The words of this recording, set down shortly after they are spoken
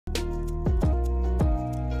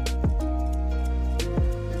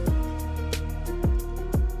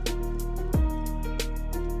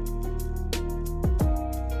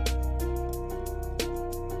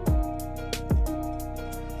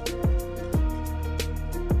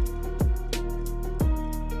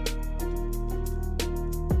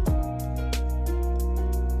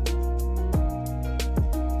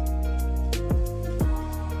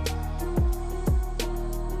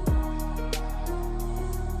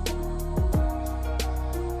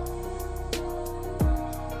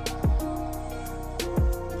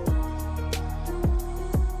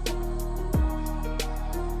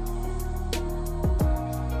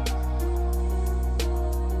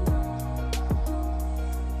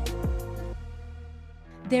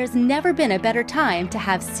There's never been a better time to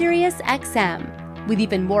have SiriusXM. With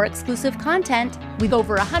even more exclusive content, with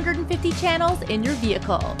over 150 channels in your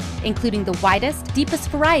vehicle, including the widest, deepest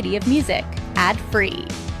variety of music, ad-free.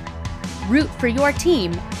 Root for your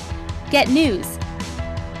team. Get news.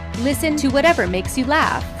 Listen to whatever makes you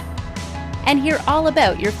laugh. And hear all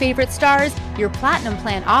about your favorite stars. Your Platinum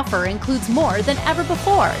Plan offer includes more than ever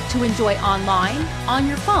before to enjoy online, on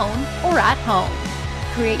your phone, or at home.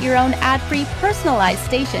 Create your own ad-free personalized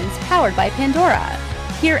stations powered by Pandora.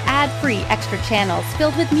 Hear ad-free extra channels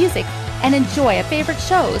filled with music and enjoy favorite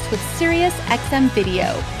shows with SiriusXM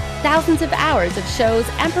Video. Thousands of hours of shows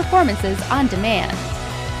and performances on demand.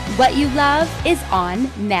 What you love is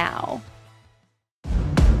on now.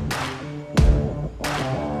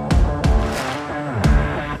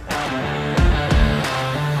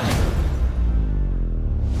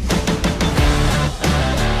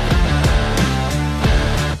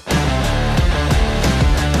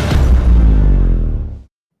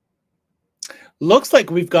 Looks like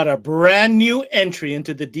we've got a brand new entry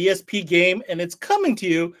into the DSP game, and it's coming to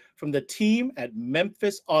you from the team at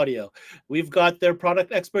Memphis Audio. We've got their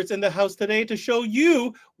product experts in the house today to show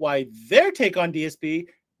you why their take on DSP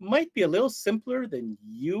might be a little simpler than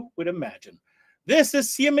you would imagine. This is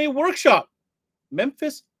CMA Workshop,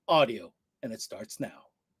 Memphis Audio, and it starts now.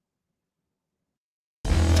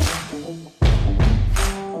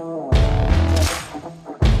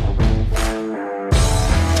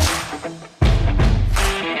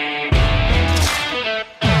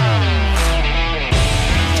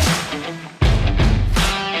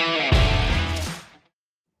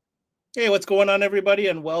 Hey, what's going on, everybody,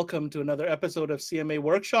 and welcome to another episode of CMA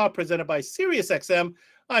Workshop presented by SiriusXM.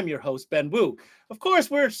 I'm your host, Ben Wu. Of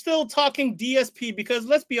course, we're still talking DSP because,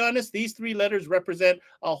 let's be honest, these three letters represent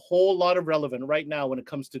a whole lot of relevance right now when it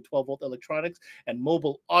comes to 12-volt electronics and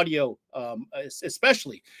mobile audio,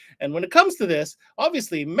 especially. And when it comes to this,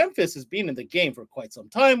 obviously, Memphis has been in the game for quite some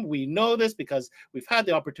time. We know this because we've had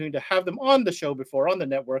the opportunity to have them on the show before on the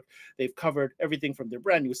network. They've covered everything from their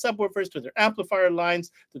brand new subwoofers to their amplifier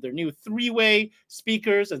lines to their new three-way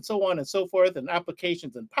speakers and so on and so forth, and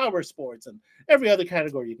applications and power sports and every other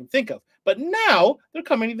category you can think of. But now they're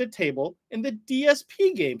coming to the table in the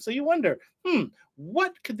DSP game. So you wonder,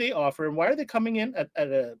 what could they offer, and why are they coming in at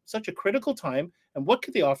such a critical time, and what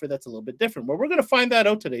could they offer that's a little bit different? Well, we're going to find that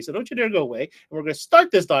out today, so don't you dare go away. And we're going to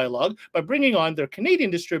start this dialogue by bringing on their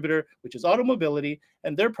Canadian distributor, which is Automobility,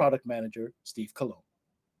 and their product manager, Steve Cologne.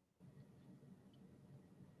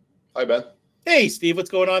 Hi, Ben. Hey, Steve,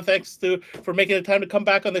 what's going on? Thanks for making the time to come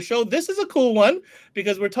back on the show. This is a cool one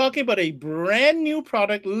because we're talking about a brand new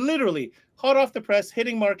product, literally hot off the press,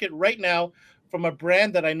 hitting market right now from a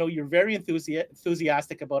brand that I know you're very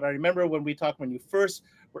enthusiastic about. I remember when we talked, when you first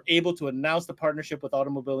were able to announce the partnership with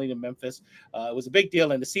Automobility in Memphis. It was a big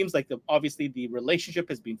deal, and it seems like obviously the relationship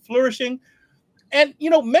has been flourishing. And,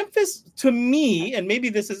 you know, Memphis, to me, and maybe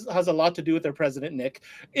this has a lot to do with their president, Nick,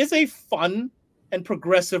 is a fun and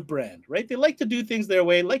progressive brand, right? They like to do things their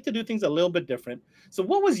way, like to do things a little bit different. So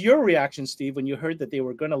what was your reaction, Steve, when you heard that they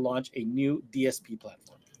were going to launch a new DSP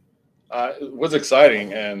platform? It was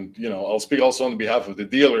exciting. And, you know, I'll speak also on behalf of the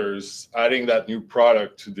dealers. Adding that new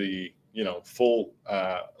product to the, you know, full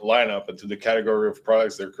lineup and to the category of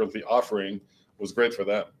products they're currently offering was great for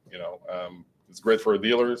them. You know, it's great for our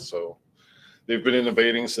dealers. So they've been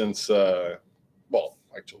innovating since, well,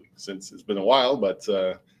 actually, since it's been a while, but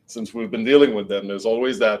since we've been dealing with them, there's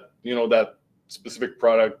always that, you know, that specific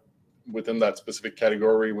product within that specific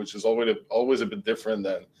category, which is always a bit different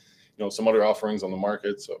than, you know, some other offerings on the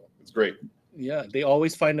market. So it's great. Yeah, they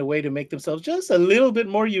always find a way to make themselves just a little bit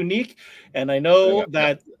more unique. And I know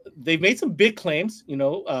that they've made some big claims. You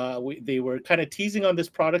know, they were kind of teasing on this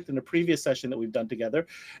product in a previous session that we've done together.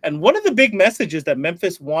 And one of the big messages that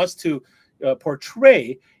Memphis wants to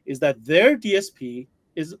portray is that their DSP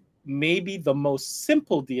is maybe the most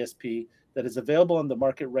simple DSP that is available on the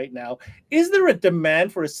market right now. Is there a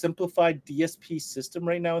demand for a simplified DSP system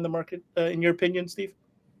right now in the market, in your opinion, Steve?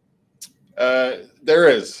 There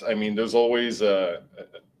is. I mean, there's always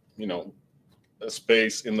you know, a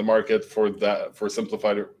space in the market for that, for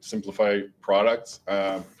simplified products.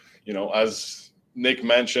 You know, as Nick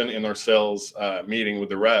mentioned in our sales meeting with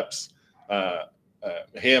the reps,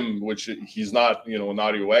 which he's not, you know, an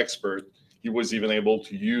audio expert, he was even able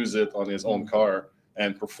to use it on his own car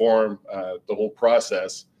and perform the whole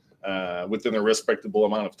process within a respectable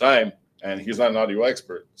amount of time. And he's not an audio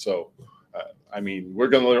expert. So, I mean, we're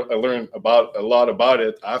going to learn a lot about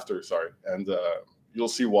it after, and you'll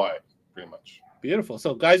see why, pretty much. Beautiful.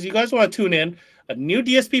 So, guys, you guys want to tune in. A new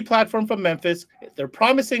DSP platform from Memphis. They're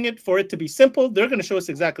promising it for it to be simple. They're going to show us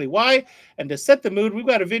exactly why. And to set the mood, we've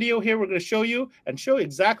got a video here we're going to show you and show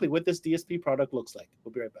exactly what this DSP product looks like.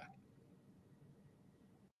 We'll be right back.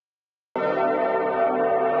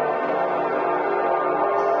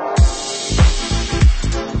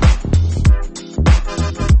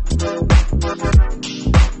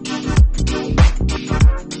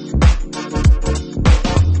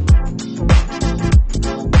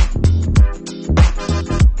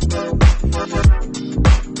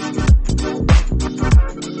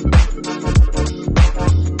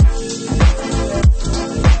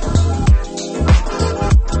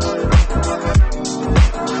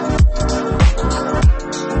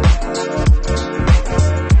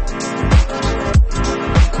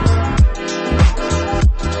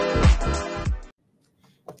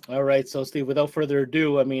 All right, so Steve, without further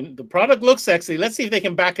ado, I mean, the product looks sexy. Let's see if they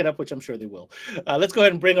can back it up, which I'm sure they will. Let's go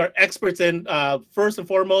ahead and bring our experts in. First and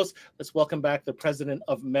foremost, let's welcome back the president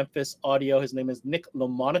of Memphis Audio. His name is Nick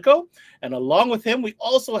Lomonaco. And along with him, we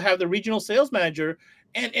also have the regional sales manager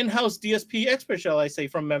and in-house DSP expert, shall I say,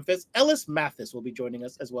 from Memphis, Ellis Mathis will be joining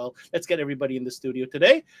us as well. Let's get everybody in the studio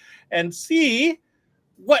today and see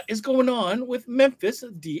what is going on with Memphis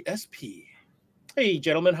DSP. Hey,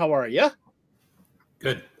 gentlemen, how are you?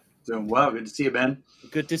 Good. Doing well. Good to see you, Ben.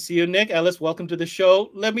 Good to see you, Nick. Ellis, welcome to the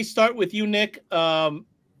show. Let me start with you, Nick.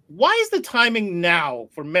 Why is the timing now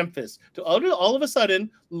for Memphis to all of a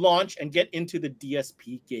sudden launch and get into the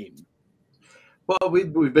DSP game? Well,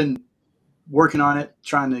 we've been working on it,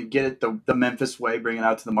 trying to get it the Memphis way, bring it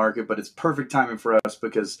out to the market, but it's perfect timing for us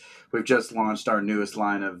because we've just launched our newest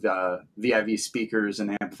line of VIV speakers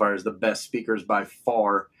and amplifiers, the best speakers by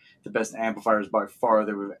far, the best amplifiers by far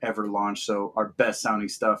that we've ever launched. So our best sounding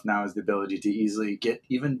stuff now is the ability to easily get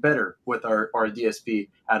even better with our DSP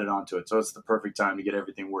added onto it. So it's the perfect time to get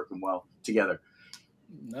everything working well together.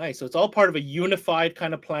 Nice. So it's all part of a unified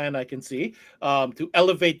kind of plan, I can see, to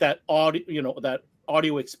elevate that audio, that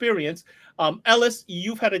audio experience. Ellis,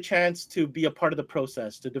 you've had a chance to be a part of the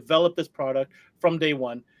process to develop this product from day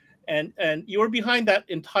one, and you were behind that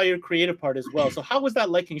entire creative part as well. So how was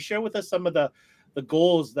that like? Can you share with us some of the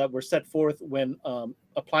goals that were set forth when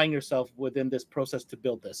applying yourself within this process to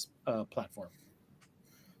build this platform?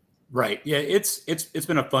 Right. Yeah, it's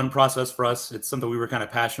been a fun process for us. It's something we were kind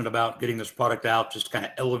of passionate about, getting this product out, just kind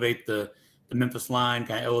of elevate the Memphis line,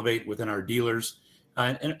 kind of elevate within our dealers.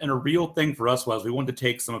 And a real thing for us was we wanted to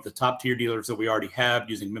take some of the top tier dealers that we already have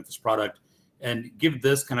using Memphis product and give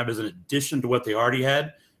this kind of as an addition to what they already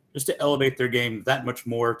had, just to elevate their game that much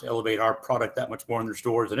more, to elevate our product that much more in their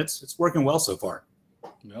stores. And it's working well so far.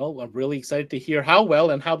 Well, I'm really excited to hear how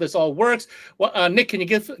well and how this all works. Well, Nick, can you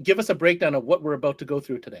give us a breakdown of what we're about to go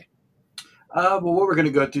through today? Well, what we're going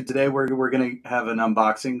to go through today, we're going to have an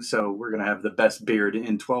unboxing. So we're going to have the best beard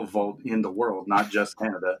in 12 volt in the world, not just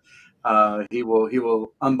Canada. He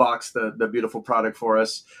will unbox the beautiful product for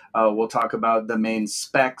us. We'll talk about the main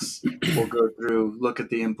specs. We'll go through, look at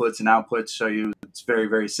the inputs and outputs, show you it's very,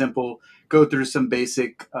 very simple. Go through some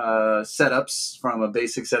basic setups, from a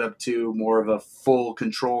basic setup to more of a full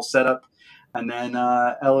control setup. And then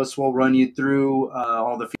Ellis will run you through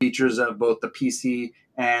all the features of both the PC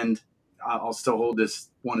and I'll still hold this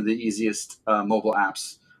one of the easiest mobile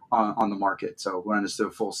apps on the market. So we're going to do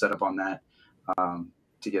a full setup on that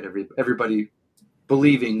to get everybody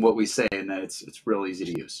believing what we say and that it's real easy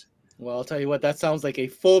to use. Well, I'll tell you what, that sounds like a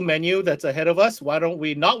full menu that's ahead of us. Why don't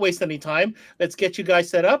we not waste any time? Let's get you guys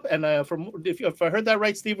set up. And if I heard that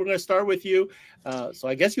right, Steve, we're going to start with you. So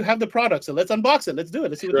I guess you have the product. So let's unbox it. Let's do it.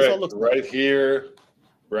 Let's see what this all looks like. Right here,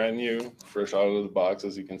 brand new, fresh out of the box,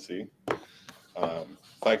 as you can see.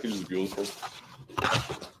 Package is beautiful.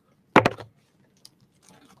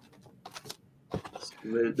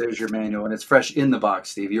 There's your manual, and it's fresh in the box,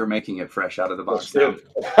 Steve. You're making it fresh out of the box.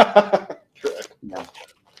 Yeah.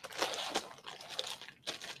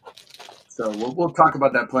 So we'll talk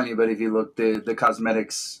about that plenty, but if you look, the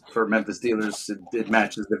cosmetics for Memphis dealers, it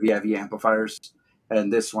matches the VIV amplifiers.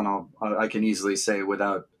 And this one, I can easily say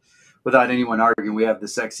without anyone arguing, we have the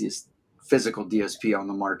sexiest physical DSP on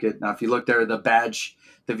the market. Now, if you look there, the badge,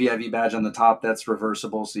 the VIV badge on the top, that's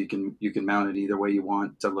reversible, so you can mount it either way you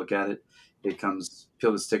want to look at it. It comes,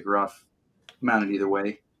 peel the sticker off, mount it either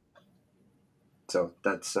way. So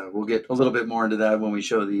that's we'll get a little bit more into that when we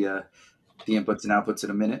show the inputs and outputs in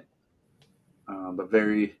a minute. But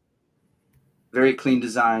very, very clean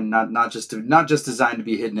design, not just designed to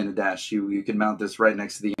be hidden in a dash. You can mount this right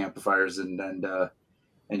next to the amplifiers and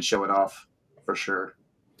show it off for sure.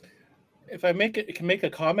 if I can make a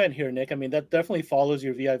comment here, Nick, I mean, that definitely follows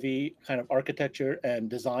your VIV kind of architecture and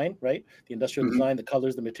design, right? The industrial design, the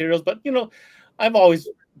colors, the materials. But, I've always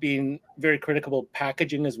been very critical of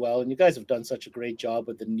packaging as well. And you guys have done such a great job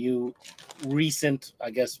with the new recent, I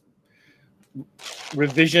guess,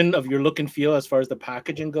 revision of your look and feel as far as the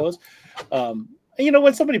packaging goes. And,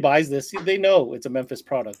 when somebody buys this, they know it's a Memphis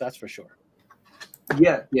product. That's for sure.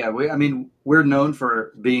 Yeah. We're known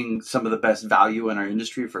for being some of the best value in our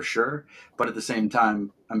industry for sure. But at the same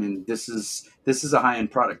time, I mean, this is a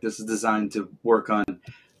high-end product. This is designed to work on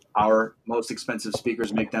our most expensive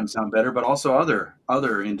speakers, make them sound better, but also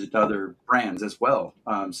other brands as well.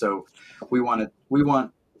 So we want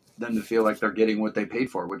them to feel like they're getting what they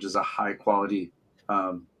paid for, which is a high quality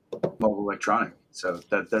mobile electronic. So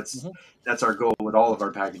that's our goal with all of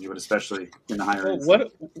our packaging, but especially in the higher end.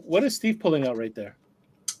 What is Steve pulling out right there?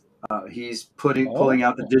 He's pulling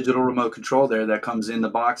out the digital remote control there that comes in the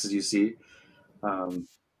box, as you see. Are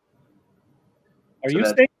you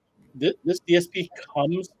saying this DSP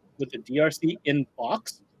comes with the DRC in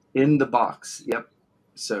box? In the box, yep.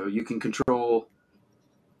 So you can control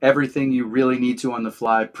everything you really need to on the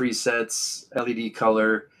fly: presets, LED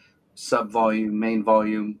color, sub volume, main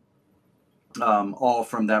volume, all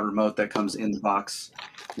from that remote that comes in the box.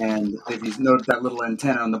 And if you note that little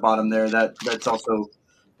antenna on the bottom there, that's also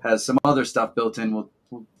has some other stuff built in.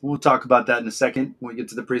 We'll talk about that in a second when we get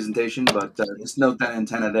to the presentation. But just note that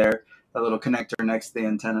antenna there, a little connector next to the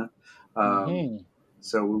antenna.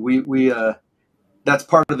 So we that's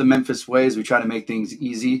part of the Memphis ways. We try to make things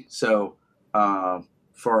easy. So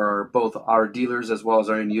for both our dealers as well as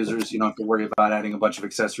our end users, you don't have to worry about adding a bunch of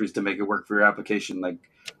accessories to make it work for your application. Like,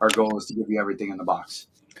 our goal is to give you everything in the box.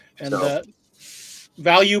 And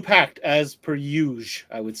value packed as per usual,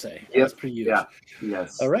 I would say. Yep. As per usual. Yeah.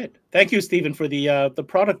 Yes. All right. Thank you, Stephen, for the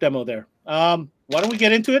product demo there. Why don't we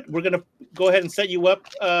get into it? We're gonna go ahead and set you up,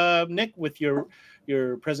 Nick, with your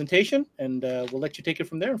presentation, and we'll let you take it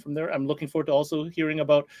from there. And from there, I'm looking forward to also hearing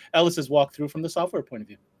about Ellis's walkthrough from the software point of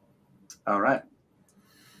view. All right.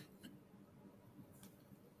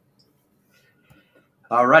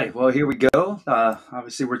 All right. Well, here we go.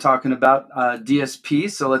 Obviously, we're talking about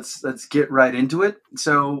DSP, so let's get right into it.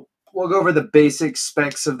 So we'll go over the basic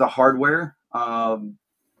specs of the hardware.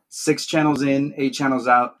 6 channels in, 8 channels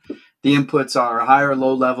out. The inputs are high or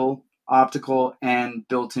low level, optical, and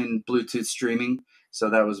built-in Bluetooth streaming.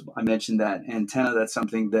 So I mentioned that antenna. That's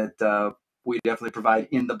something that we definitely provide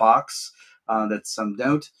in the box. That some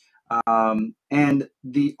don't. And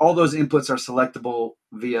all those inputs are selectable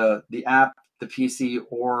via the app, the PC,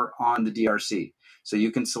 or on the DRC. So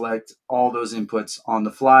you can select all those inputs on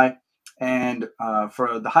the fly. And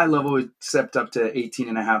for the high level, we accept up to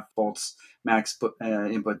 18.5 volts max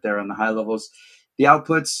input there on the high levels. The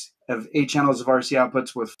outputs have 8 channels of RC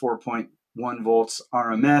outputs with 4.1 volts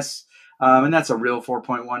RMS. And that's a real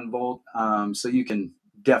 4.1 volt. So you can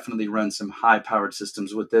definitely run some high powered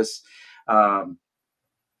systems with this. There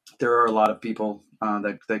are a lot of people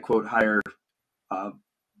that quote higher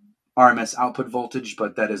RMS output voltage,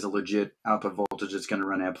 but that is a legit output voltage that's going to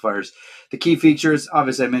run amplifiers. The key features,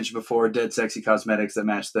 obviously I mentioned before, dead sexy cosmetics that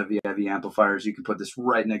match the VIV amplifiers. You can put this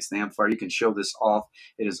right next to the amplifier. You can show this off.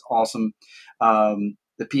 It is awesome.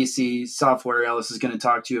 The PC software Ellis is going to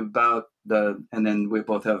talk to you about, and then we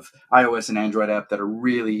both have iOS and Android app that are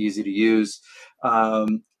really easy to use.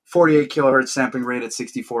 48 kilohertz sampling rate at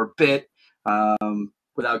 64-bit.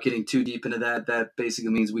 Without getting too deep into that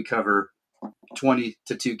basically means we cover 20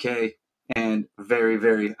 to 2K and very,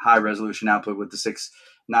 very high resolution output with the 6,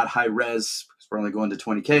 not high res, because we're only going to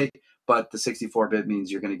 20K, but the 64-bit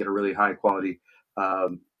means you're going to get a really high quality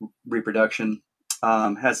reproduction.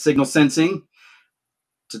 Has signal sensing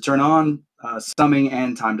to turn on, summing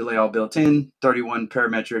and time delay all built in, 31 band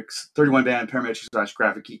parametric /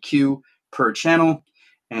 graphic EQ per channel.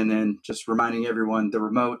 And then just reminding everyone, the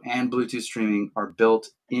remote and Bluetooth streaming are built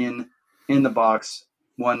in the box.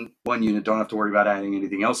 One unit, don't have to worry about adding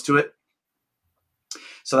anything else to it.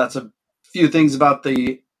 So that's a few things about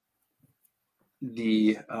the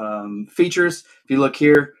features. If you look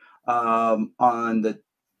here on the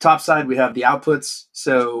top side, we have the outputs.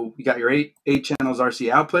 So you got your eight channels RC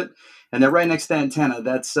output, and then right next to the antenna,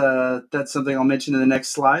 that's something I'll mention in the next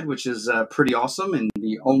slide, which is pretty awesome and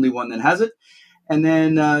the only one that has it. And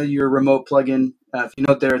then your remote plug-in. If you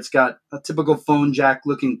note there, it's got a typical phone jack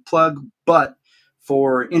looking plug, but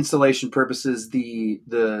for installation purposes, the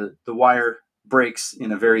wire breaks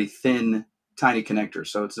in a very thin, tiny connector.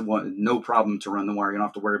 So it's no problem to run the wire. You don't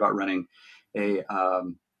have to worry about running a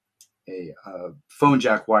phone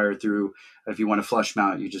jack wire through. If you want to flush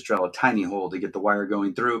mount, you just drill a tiny hole to get the wire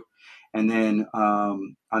going through. And then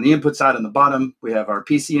on the input side on the bottom, we have our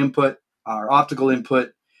PC input, our optical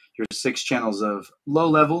input, your 6 channels of low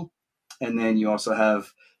level. And then you also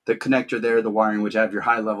have the connector there, the wiring, which have your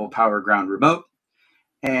high level power ground remote.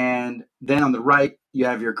 And then on the right, you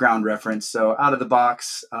have your ground reference. So out of the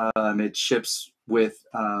box, it ships with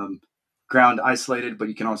ground isolated, but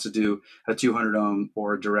you can also do a 200 ohm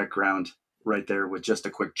or direct ground right there with just a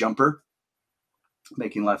quick jumper,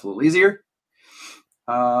 making life a little easier.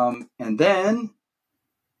 And then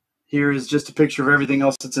here is just a picture of everything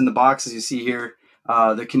else that's in the box. As you see here,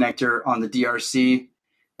 the connector on the DRC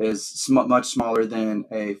is much smaller than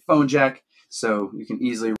a phone jack, so you can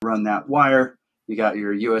easily run that wire. You got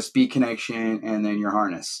your USB connection and then your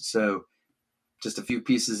harness. So just a few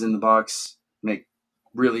pieces in the box, make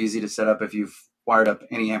really easy to set up if you've wired up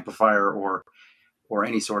any amplifier or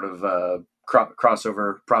any sort of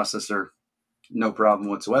crossover processor, no problem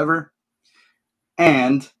whatsoever.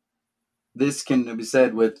 And this can be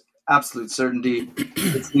said with absolute certainty,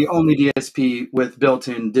 it's the only DSP with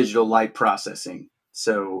built-in digital light processing.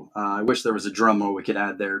 So I wish there was a drum roll we could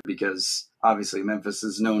add there, because obviously Memphis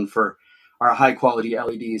is known for our high-quality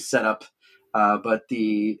LED setup, but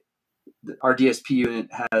our DSP unit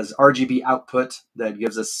has RGB output that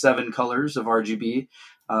gives us 7 colors of RGB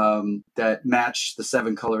that match the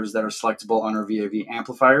 7 colors that are selectable on our VAV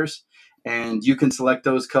amplifiers. And you can select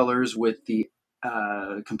those colors with the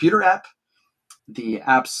computer app, the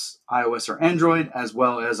app's iOS or Android, as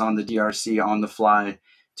well as on the DRC on the fly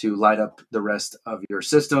to light up the rest of your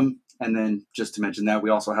system. And then just to mention that we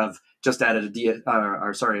also have just added an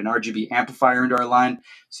RGB amplifier into our line.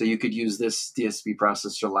 So you could use this DSP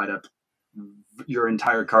processor to light up your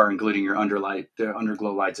entire car, including your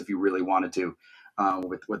underglow lights, if you really wanted to,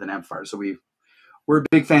 with an amplifier. So we're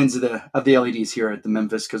big fans of the LEDs here at the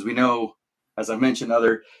Memphis, because we know, as I mentioned,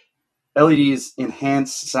 other LEDs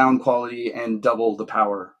enhance sound quality and double the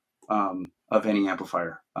power of any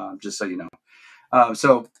amplifier, just so you know.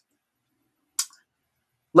 So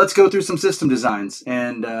let's go through some system designs,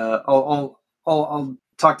 and I'll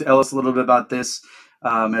talk to Ellis a little bit about this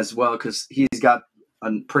as well, because he's got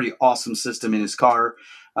a pretty awesome system in his car.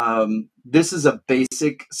 This is a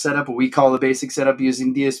basic setup, what we call a basic setup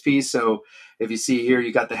using DSP. So if you see here,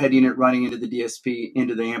 you got the head unit running into the DSP,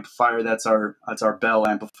 into the amplifier. That's our Bell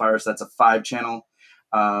amplifier. So that's a 5-channel.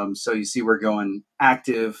 So you see we're going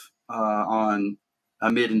active on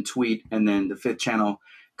a mid and tweet, and then the 5th channel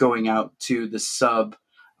going out to the sub.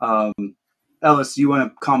 Ellis, you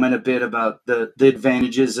want to comment a bit about the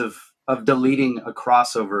advantages of deleting a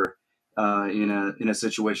crossover in a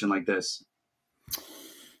situation like this?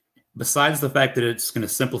 Besides the fact that it's going to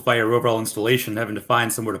simplify your overall installation, having to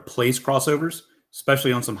find somewhere to place crossovers,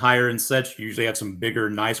 especially on some higher end sets, you usually have some bigger,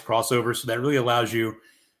 nice crossovers. So that really allows you a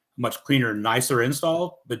much cleaner, nicer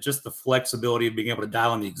install, but just the flexibility of being able to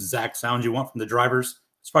dial in the exact sound you want from the drivers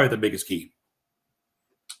is probably the biggest key.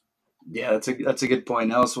 Yeah, that's a good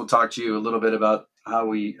point. Ellis will talk to you a little bit about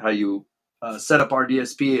how you set up our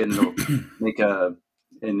DSP,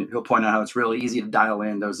 and he'll point out how it's really easy to dial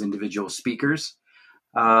in those individual speakers.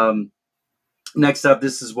 Next up,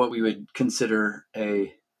 this is what we would consider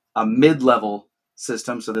a mid-level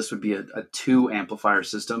system. So this would be a 2 amplifier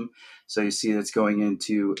system. So you see that's going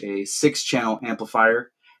into a 6-channel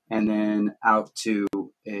amplifier, and then out to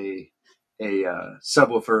a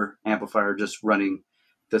subwoofer amplifier just running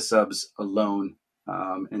the subs alone.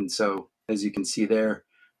 And so as you can see there,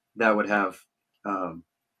 that would have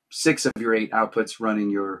 6 of your 8 outputs running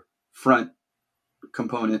your front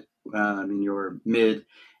component, in your mid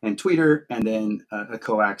and tweeter, and then a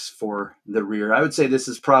coax for the rear. I would say this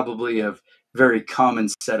is probably a very common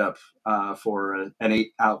setup for an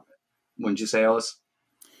 8-out. Wouldn't you say, Ellis?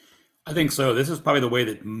 I think so. This is probably the way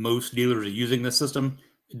that most dealers are using this system.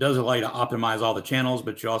 It does allow you to optimize all the channels,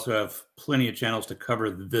 but you also have plenty of channels to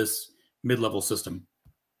cover this mid-level system.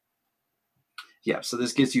 Yeah, so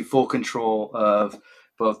this gives you full control of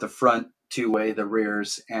both the front 2-way, the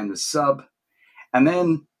rears, and the sub. And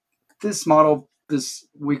then this model,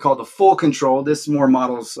 we call the full control. This more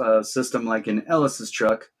models system like in Ellis's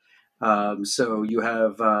truck. So you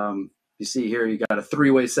have, you see here, you got a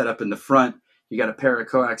 3-way setup in the front, you got a pair of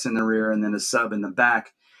coax in the rear, and then a sub in the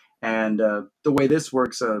back. And the way this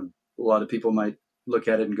works, a lot of people might look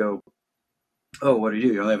at it and go, oh, what do?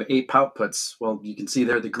 You only have 8 outputs. Well, you can see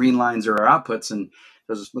there the green lines are our outputs, and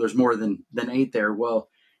there's more than 8 there. Well,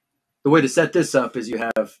 the way to set this up is you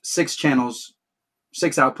have 6 channels,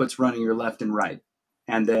 6 outputs running your left and right.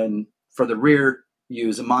 And then for the rear,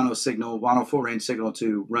 use a mono full range signal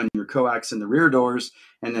to run your coax in the rear doors,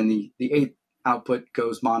 and then the 8 output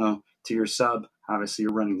goes mono to your sub. Obviously,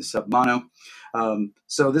 you're running the sub mono.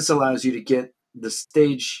 So this allows you to get the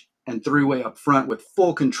stage and three-way up front with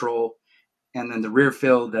full control, and then the rear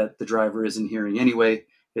fill that the driver isn't hearing anyway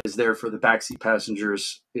is there for the backseat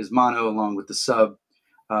passengers is mono along with the sub.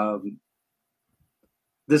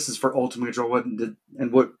 This is for ultimate control. What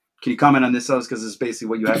can you comment on this, Ellis? Because it's basically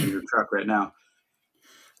what you have in your truck right now.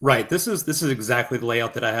 Right. This is exactly the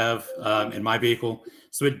layout that I have in my vehicle.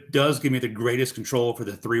 So it does give me the greatest control for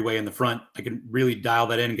the three-way in the front. I can really dial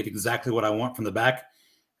that in and get exactly what I want from the back.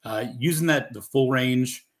 Using the full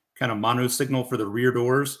range kind of mono signal for the rear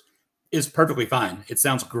doors is perfectly fine. It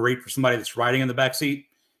sounds great for somebody that's riding in the back seat.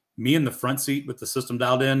 Me in the front seat with the system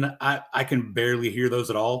dialed in, I can barely hear those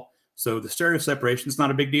at all. So the stereo separation is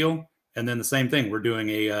not a big deal. And then the same thing, we're doing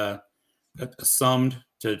a summed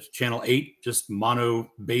to channel 8, just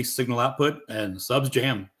mono bass signal output, and subs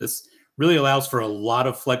jam. This really allows for a lot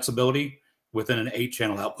of flexibility within an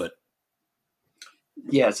 8-channel output.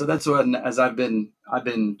 Yeah, so that's what, as I've been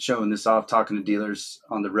showing this off, talking to dealers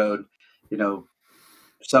on the road.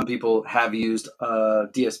 Some people have used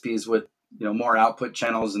DSPs with more output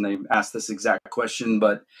channels, and they asked this exact question.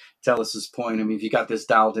 But to Ellis's point, I mean, if you got this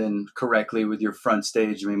dialed in correctly with your front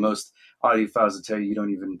stage, I mean, most audiophiles will tell you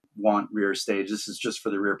don't even want rear stage. This is just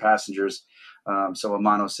for the rear passengers. So a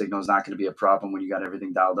mono signal is not going to be a problem when you got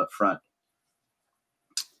everything dialed up front.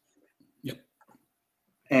 Yep.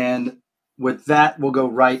 And with that, we'll go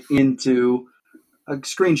right into a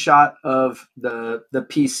screenshot of the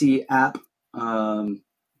PC app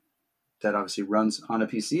that obviously runs on a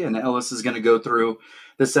PC. And Ellis is going to go through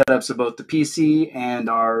the setups of both the PC and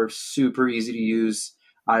our super easy to use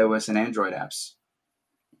iOS and Android apps.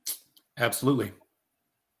 Absolutely.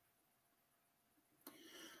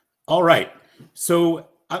 All right. So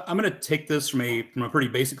I'm going to take this from a pretty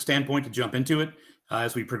basic standpoint to jump into it.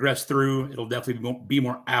 As we progress through, it'll definitely be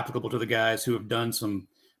more applicable to the guys who have done some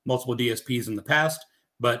multiple DSPs in the past.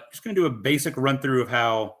 But just going to do a basic run through of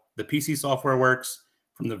how the PC software works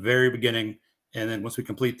from the very beginning. And then once we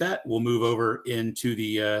complete that, we'll move over into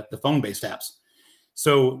the phone-based apps.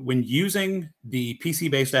 So when using the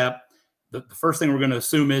PC-based app, the first thing we're going to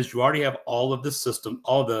assume is you already have all of the system,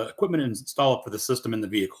 all the equipment installed for the system in the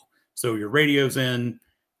vehicle. So your radio's in,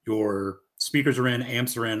 your speakers are in,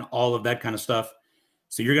 amps are in, all of that kind of stuff.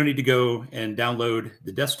 So you're going to need to go and download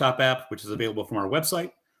the desktop app, which is available from our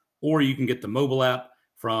website, or you can get the mobile app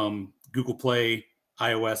from Google Play,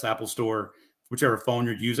 iOS, Apple Store, whichever phone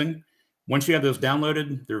you're using. Once you have those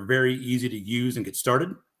downloaded, they're very easy to use and get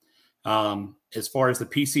started. As far as the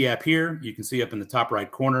PC app here, you can see up in the top right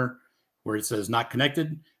corner where it says not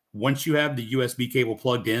connected. Once you have the USB cable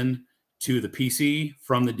plugged in to the PC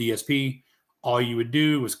from the DSP, all you would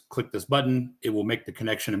do is click this button. It will make the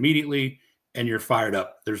connection immediately, and you're fired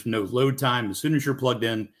up. There's no load time. As soon as you're plugged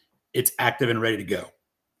in, it's active and ready to go.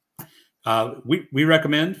 We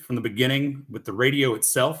recommend from the beginning with the radio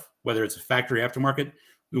itself, whether it's a factory aftermarket,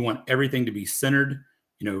 we want everything to be centered,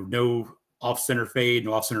 no off-center fade,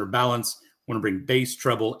 no off-center balance. We want to bring bass,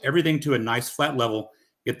 treble, everything to a nice flat level,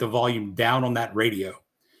 get the volume down on that radio.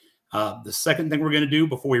 The second thing we're going to do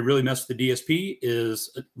before we really mess with the DSP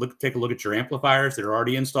is take a look at your amplifiers that are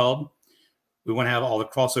already installed. We want to have all the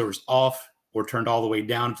crossovers off or turned all the way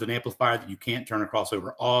down to an amplifier that you can't turn a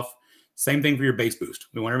crossover off. Same thing for your bass boost.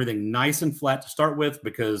 We want everything nice and flat to start with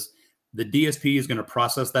because the DSP is going to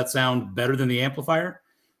process that sound better than the amplifier.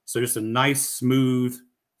 So just a nice, smooth,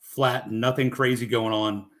 flat, nothing crazy going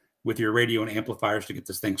on with your radio and amplifiers to get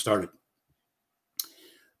this thing started.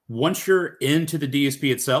 Once you're into the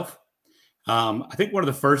DSP itself, I think one of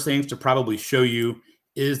the first things to probably show you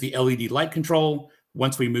is the LED light control.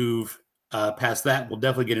 Once we move past that, we'll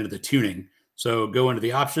definitely get into the tuning. So go into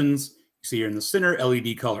the options. You see here in the center,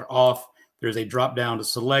 LED color off. There's a drop down to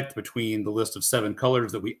select between the list of 7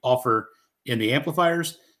 colors that we offer in the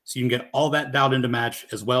amplifiers. So you can get all that dialed into match,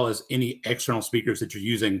 as well as any external speakers that you're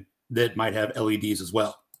using that might have LEDs as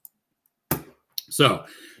well. So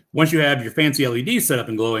once you have your fancy LEDs set up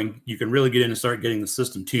and glowing, you can really get in and start getting the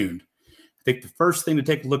system tuned. I think the first thing to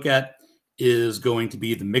take a look at is going to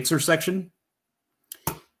be the mixer section.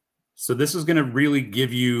 So this is going to really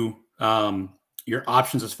give you your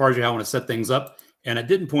options as far as how you want to set things up. And I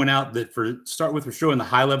didn't point out that we're showing the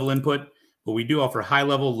high level input, but we do offer high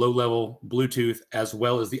level, low level, Bluetooth, as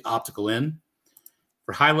well as the optical in.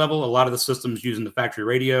 For high level, a lot of the systems using the factory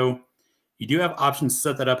radio, you do have options to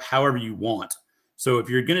set that up however you want. So if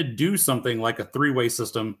you're going to do something like a 3-way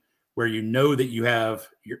system where you know that you have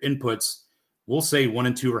your inputs, we'll say 1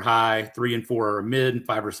 and 2 are high, 3 and 4 are mid, and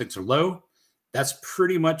 5 or 6 are low. That's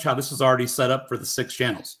pretty much how this is already set up for the 6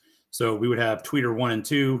 channels. So we would have tweeter 1 and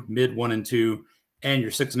 2, mid 1 and 2, and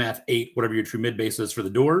your 6.5, 8, whatever your true mid bass is for the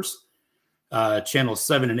doors. Channels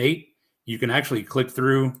 7 and 8, you can actually click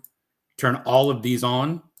through, turn all of these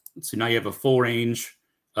on. So now you have a full range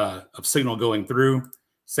of signal going through.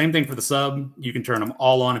 Same thing for the sub. You can turn them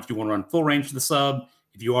all on if you want to run full range to the sub.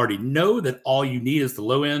 If you already know that all you need is the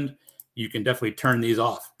low end, you can definitely turn these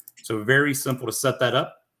off. So very simple to set that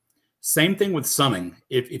up. Same thing with summing.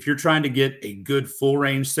 If you're trying to get a good full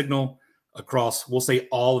range signal across, we'll say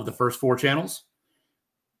all of the first 4 channels,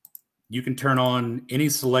 you can turn on any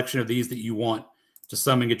selection of these that you want to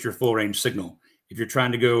sum and get your full range signal. If you're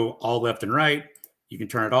trying to go all left and right, you can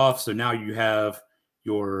turn it off. So now you have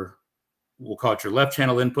your, we'll call it your left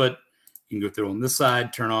channel input. You can go through on this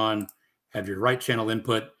side, turn on, have your right channel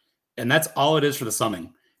input. And that's all it is for the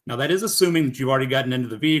summing. Now that is assuming that you've already gotten into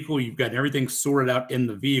the vehicle, you've gotten everything sorted out in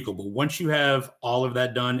the vehicle. But once you have all of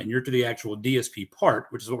that done and you're to the actual DSP part,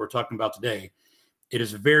 which is what we're talking about today, it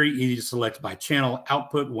is very easy to select by channel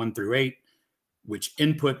output 1 through 8, which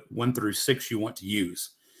input 1 through 6 you want to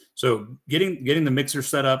use. So getting the mixer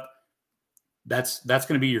set up, that's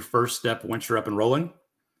going to be your first step once you're up and rolling.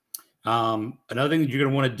 Another thing that you're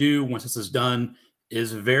going to want to do once this is done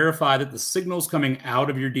is verify that the signals coming out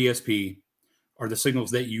of your DSP are the signals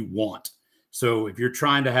that you want. So if you're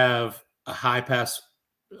trying to have a high pass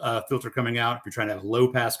filter coming out, if you're trying to have a low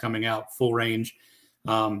pass coming out, full range,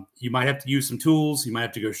 you might have to use some tools. You might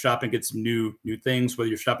have to go shop and get some new things, whether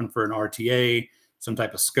you're shopping for an RTA, some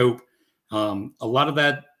type of scope. A lot of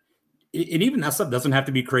that, and even that stuff doesn't have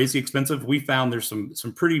to be crazy expensive. We found there's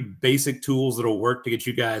some pretty basic tools that'll work to get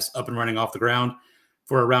you guys up and running off the ground.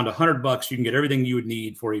 For around $100, you can get everything you would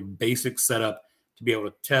need for a basic setup to be able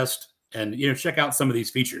to test and check out some of these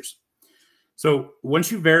features. So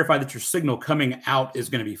once you verify that your signal coming out is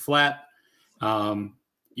going to be flat,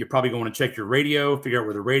 you're probably going to check your radio, figure out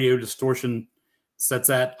where the radio distortion sets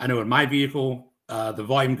at. I know in my vehicle, the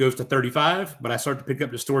volume goes to 35, but I start to pick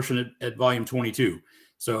up distortion at volume 22.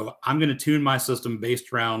 So I'm going to tune my system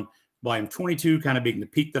based around volume 22, kind of being the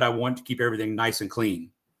peak that I want to keep everything nice and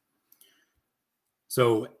clean.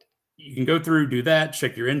 So you can go through, do that,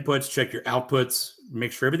 check your inputs, check your outputs,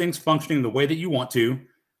 make sure everything's functioning the way that you want to,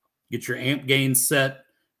 get your amp gain set.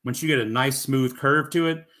 Once you get a nice smooth curve to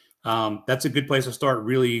it, that's a good place to start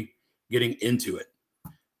really getting into it.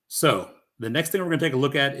 So the next thing we're going to take a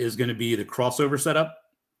look at is going to be the crossover setup.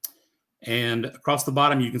 And across the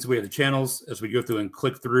bottom, you can see we have the channels. As we go through and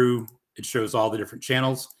click through, it shows all the different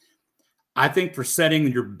channels. I think for setting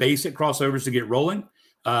your basic crossovers to get rolling,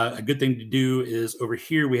 a good thing to do is over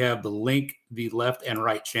here, we have the link, the left and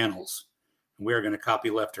right channels. We're going to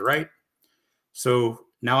copy left to right. So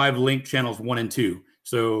now I've linked channels 1 and 2.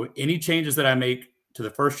 So any changes that I make to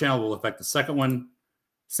the first channel will affect the second one.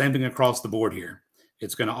 Same thing across the board here.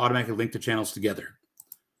 It's going to automatically link the channels together.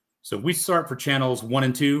 So we start for channels 1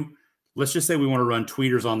 and 2. Let's just say we want to run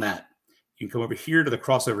tweeters on that. You can come over here to the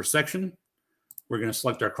crossover section. We're going to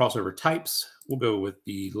select our crossover types. We'll go with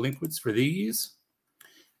the liquids for these.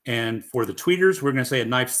 And for the tweeters, we're going to say a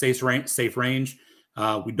nice safe range.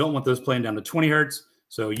 We don't want those playing down to 20 hertz.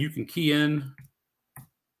 So you can key in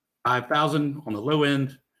 5,000 on the low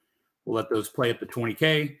end. We'll let those play up to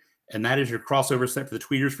 20K. And that is your crossover set for the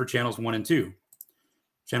tweeters for channels 1 and 2.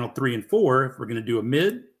 Channel 3 and 4, if we're going to do a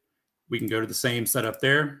mid, we can go to the same setup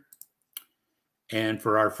there. And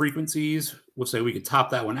for our frequencies, we'll say we could top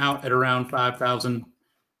that one out at around 5,000.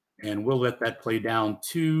 And we'll let that play down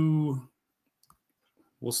to,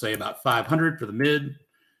 we'll say about 500 for the mid.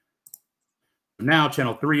 Now,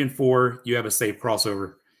 channel 3 and 4, you have a safe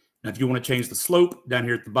crossover. Now, if you want to change the slope down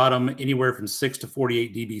here at the bottom, anywhere from 6 to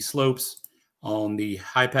 48 dB slopes on the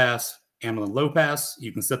high pass and on the low pass,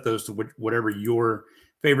 you can set those to whatever your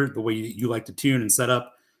favorite, the way you like to tune and set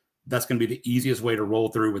up. That's going to be the easiest way to roll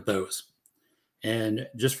through with those. And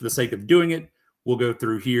just for the sake of doing it, we'll go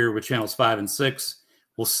through here with channels 5 and 6.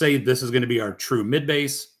 We'll say this is going to be our true mid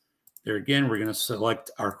bass. There again, we're going to select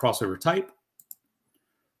our crossover type.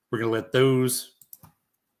 We're going to let those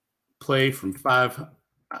play from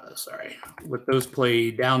let those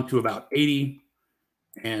play down to about 80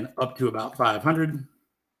 and up to about 500.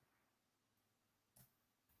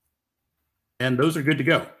 And those are good to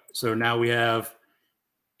go. So now we have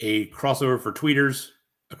a crossover for tweeters,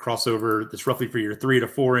 a crossover that's roughly for your 3 to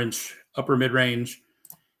 4 inch upper mid range,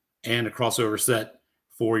 and a crossover set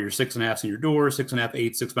for your 6.5s in your door, 6.5,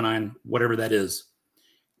 8, 6x9, whatever that is.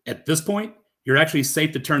 At this point, you're actually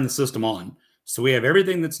safe to turn the system on. So we have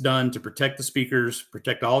everything that's done to protect the speakers,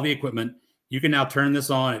 protect all the equipment. You can now turn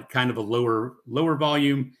this on at kind of a lower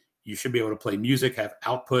volume. You should be able to play music, have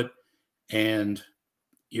output, and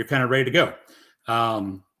you're kind of ready to go.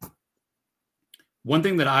 One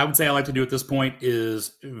thing that I would say I like to do at this point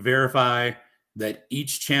is verify that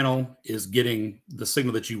each channel is getting the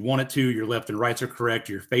signal that you want it to. Your left and rights are correct.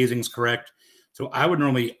 Your phasing's correct. So I would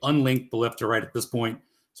normally unlink the left to right at this point,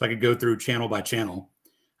 so I could go through channel by channel.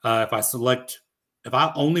 If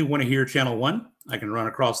I only want to hear channel 1, I can run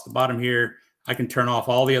across the bottom here. I can turn off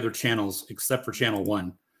all the other channels except for channel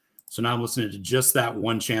 1. So now I'm listening to just that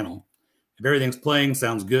one channel. If everything's playing,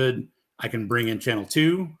 sounds good, I can bring in channel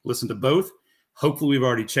 2, listen to both. Hopefully we've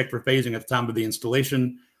already checked for phasing at the time of the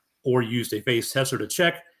installation or used a phase tester to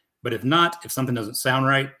check. But if not, if something doesn't sound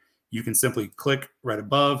right, you can simply click right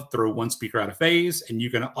above, throw one speaker out of phase, and you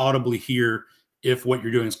can audibly hear if what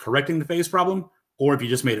you're doing is correcting the phase problem or if you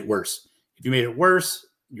just made it worse. If you made it worse,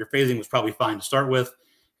 your phasing was probably fine to start with,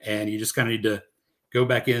 and you just kind of need to go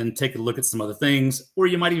back in, take a look at some other things, or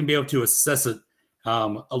you might even be able to assess it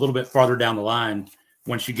a little bit farther down the line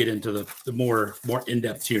once you get into the more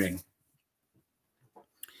in-depth tuning.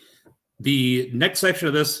 The next section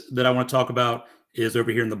of this that I want to talk about is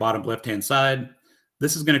over here in the bottom left-hand side.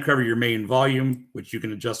 This is going to cover your main volume, which you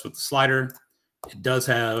can adjust with the slider. It does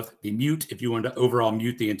have the mute if you want to overall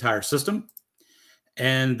mute the entire system.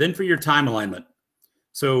 And then for your time alignment.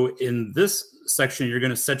 So in this section, you're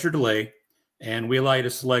going to set your delay, and we allow you to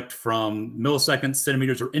select from milliseconds,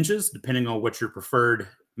 centimeters, or inches, depending on what your preferred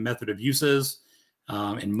method of use is.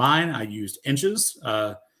 In mine, I used inches.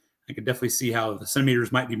 I could definitely see how the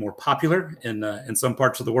centimeters might be more popular in some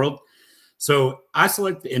parts of the world. So I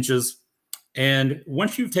select the inches. And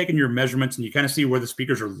once you've taken your measurements and you kind of see where the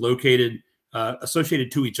speakers are located,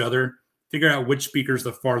 associated to each other, figure out which speaker is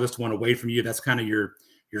the farthest one away from you. That's kind of your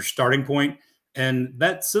starting point. And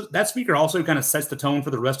that speaker also kind of sets the tone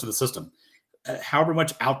for the rest of the system. However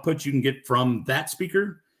much output you can get from that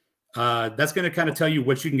speaker, that's going to kind of tell you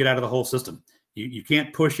what you can get out of the whole system. You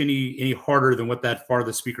can't push any harder than what that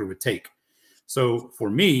farthest speaker would take. So for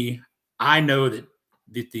me, I know that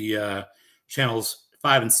the channels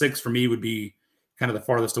 5 and 6 for me would be kind of the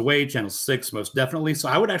farthest away. Channel 6 most definitely. So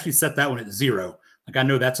I would actually set that one at 0. Like I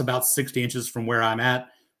know that's about 60 inches from where I'm at.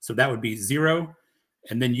 So that would be 0.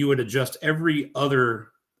 And then you would adjust every other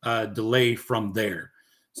delay from there.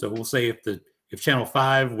 So we'll say if channel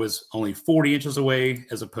 5 was only 40 inches away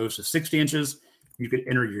as opposed to 60 inches, you could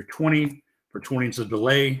enter your 20 for 20 inches of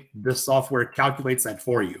delay. This software calculates that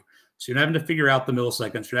for you. So you're not having to figure out the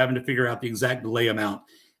milliseconds. You're having to figure out the exact delay amount.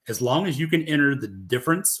 As long as you can enter the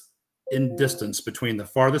difference in distance between the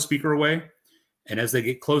farthest speaker away, and as they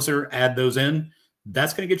get closer, add those in,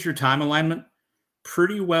 that's going to get your time alignment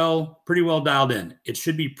pretty well dialed in. It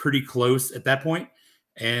should be pretty close at that point,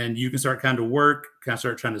 and you can start kind of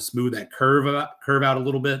start trying to smooth that curve out a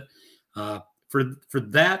little bit. For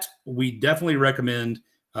that, we definitely recommend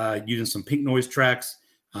using some pink noise tracks,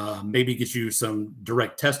 maybe get you some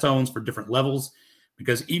direct test tones for different levels,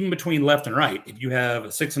 because even between left and right, if you have a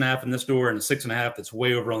 6.5 in this door and a 6.5 that's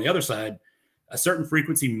way over on the other side, a certain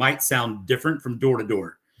frequency might sound different from door to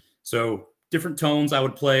door. So different tones I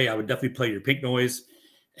would definitely play your pink noise.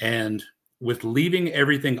 And with leaving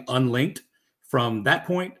everything unlinked from that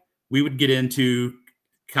point, we would get into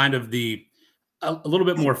kind of a little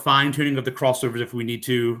bit more fine tuning of the crossovers. If we need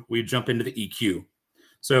to, we jump into the EQ.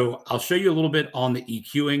 So I'll show you a little bit on the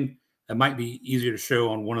EQing. That might be easier to show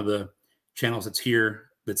on one of the channels that's here,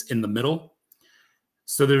 that's in the middle.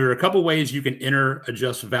 So there are a couple ways you can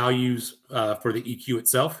adjust values for the EQ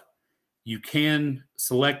itself. You can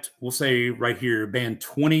select, we'll say right here, band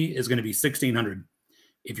 20 is going to be 1600.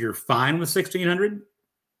 If you're fine with 1600,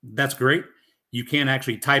 that's great. You can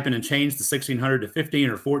actually type in and change the 1600 to 15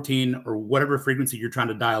 or 14 or whatever frequency you're trying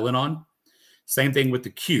to dial in on. Same thing with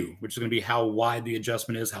the Q, which is going to be how wide the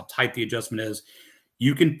adjustment is, how tight the adjustment is.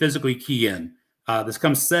 You can physically key in. This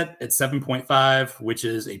comes set at 7.5, which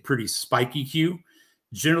is a pretty spiky Q.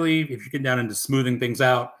 Generally, if you get down into smoothing things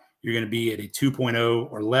out, you're going to be at a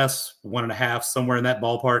 2.0 or less, 1.5, somewhere in that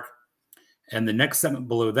ballpark. And the next segment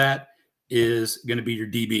below that is going to be your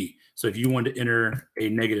dB. So if you want to enter a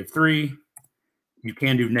 -3, you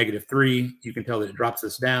can do -3. You can tell that it drops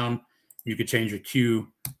this down. You could change your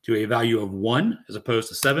Q to a value of 1 as opposed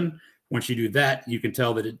to 7. Once you do that, you can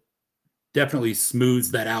tell that it definitely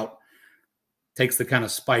smooths that out, takes the kind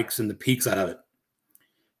of spikes and the peaks out of it.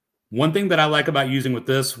 One thing that I like about using with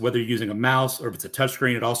this, whether you're using a mouse or if it's a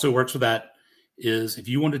touchscreen, it also works with that, is if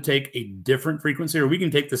you want to take a different frequency, or we can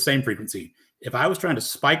take the same frequency. If I was trying to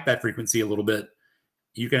spike that frequency a little bit,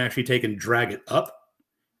 you can actually take and drag it up,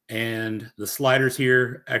 and the sliders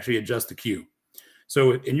here actually adjust the Q.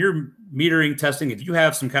 So in your metering testing, if you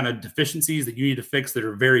have some kind of deficiencies that you need to fix that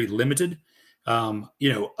are very limited,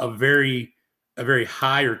 You know, a very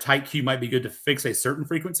high or tight cue might be good to fix a certain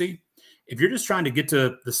frequency. If you're just trying to get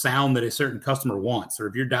to the sound that a certain customer wants, or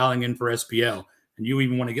if you're dialing in for SPL and you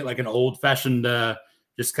even want to get like an old fashioned,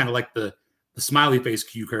 just kind of like the smiley face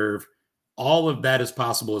cue curve, all of that is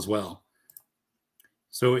possible as well.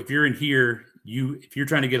 So if you're in here, if you're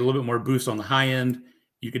trying to get a little bit more boost on the high end,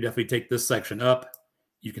 you could definitely take this section up.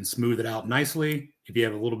 You can smooth it out nicely. If you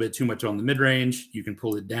have a little bit too much on the mid range, you can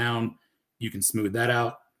pull it down. You can smooth that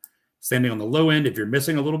out. Same thing on the low end. If you're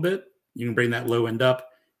missing a little bit, you can bring that low end up.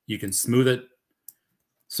 You can smooth it.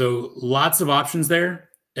 So lots of options there.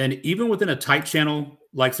 And even within a tight channel,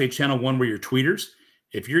 like say channel 1 where you're tweeters,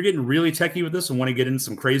 if you're getting really techie with this and want to get into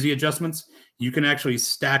some crazy adjustments, you can actually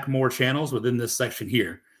stack more channels within this section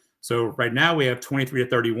here. So right now we have 23 to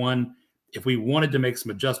 31. If we wanted to make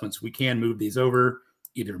some adjustments, we can move these over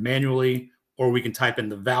either manually or we can type in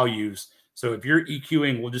the values. So if you're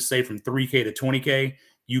EQing, we'll just say from 3K to 20K,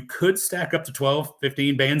 you could stack up to 12,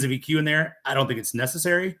 15 bands of EQ in there. I don't think it's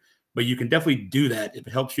necessary, but you can definitely do that if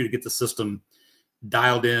it helps you to get the system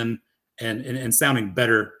dialed in and sounding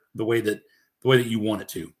better the way that you want it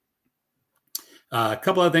to. A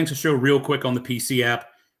couple other things to show real quick on the PC app.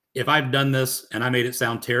 If I've done this and I made it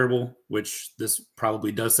sound terrible, which this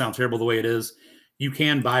probably does sound terrible the way it is, you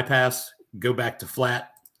can bypass, go back to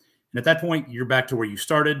flat. And at that point, you're back to where you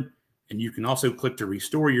started. And you can also click to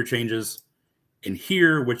restore your changes and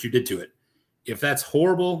hear what you did to it. If that's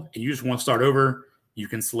horrible and you just want to start over, you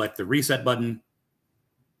can select the reset button,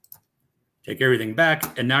 take everything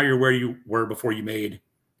back, and now you're where you were before you made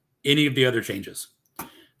any of the other changes.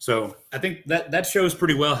 So I think that shows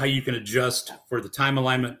pretty well how you can adjust for the time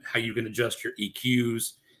alignment, how you can adjust your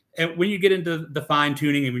EQs. And when you get into the fine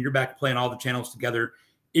tuning and when you're back playing all the channels together,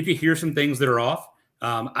 if you hear some things that are off,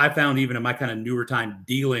 I found even in my kind of newer time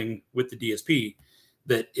dealing with the DSP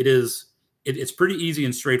that it's pretty easy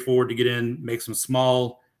and straightforward to get in, make some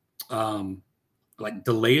small like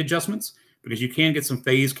delay adjustments, because you can get some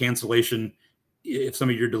phase cancellation if some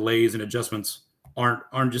of your delays and adjustments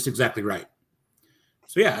aren't just exactly right.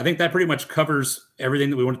 So yeah, I think that pretty much covers everything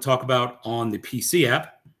that we want to talk about on the PC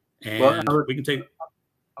app. And we can take.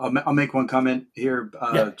 I'll make one comment here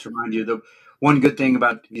to remind you. The one good thing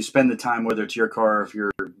about if you spend the time, whether it's your car or if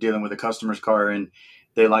you're dealing with a customer's car and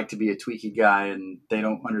they like to be a tweaky guy and they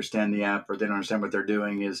don't understand the app or they don't understand what they're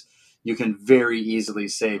doing, is you can very easily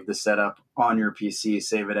save the setup on your PC,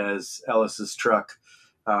 save it as Ellis's truck,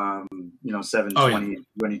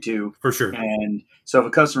 72022. For sure. And so if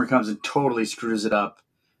a customer comes and totally screws it up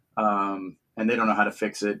and they don't know how to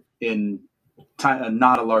fix it in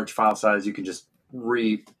not a large file size, you can just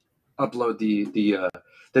re-upload the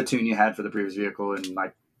tune you had for the previous vehicle in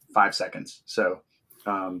like 5 seconds. So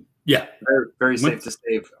yeah, very, very safe to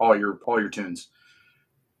save all your tunes.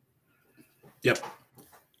 Yep.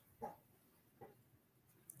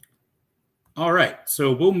 All right,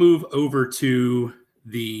 so we'll move over to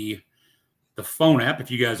the phone app.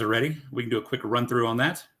 If you guys are ready, we can do a quick run through on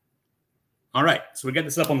that. All right, so we got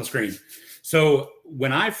this up on the screen. So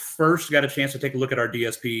when I first got a chance to take a look at our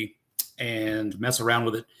DSP and mess around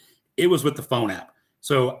with it, it was with the phone app.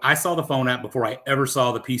 So I saw the phone app before I ever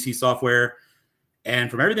saw the PC software.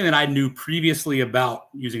 And from everything that I knew previously about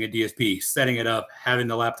using a DSP, setting it up, having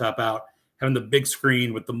the laptop out, having the big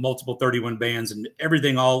screen with the multiple 31 bands and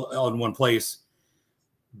everything all in one place,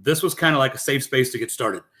 this was kind of like a safe space to get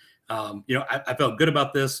started. I felt good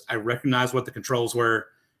about this. I recognized what the controls were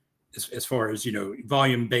as far as,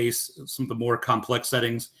 volume, bass, some of the more complex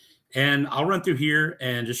settings. And I'll run through here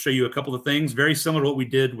and just show you a couple of things, very similar to what we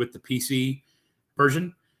did with the PC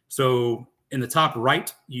version. So in the top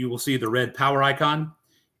right, you will see the red power icon.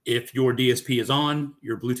 If your DSP is on,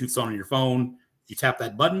 your Bluetooth's on your phone, you tap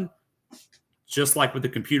that button. Just like with the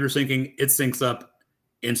computer syncing, it syncs up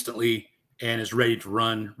instantly and is ready to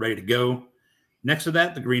run, ready to go. Next to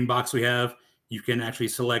that, the green box we have, you can actually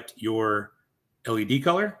select your LED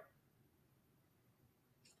color.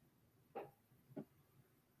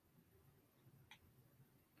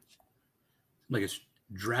 Like it's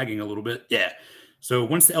dragging a little bit. Yeah. So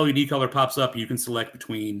once the LED color pops up, you can select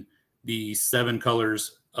between the 7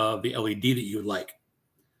 colors of the LED that you would like.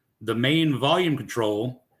 The main volume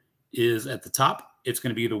control is at the top. It's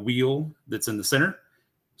going to be the wheel that's in the center.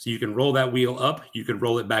 So you can roll that wheel up. You can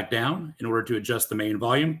roll it back down in order to adjust the main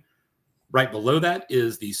volume. Right below that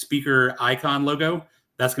is the speaker icon logo.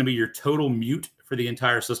 That's going to be your total mute for the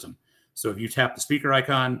entire system. So if you tap the speaker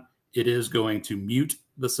icon, it is going to mute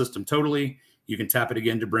the system totally. You can tap it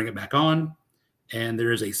again to bring it back on. And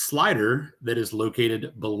there is a slider that is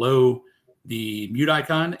located below the mute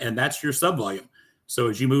icon, and that's your sub volume. So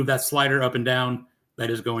as you move that slider up and down, that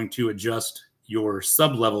is going to adjust your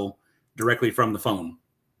sub level directly from the phone.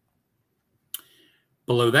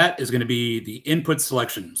 Below that is going to be the input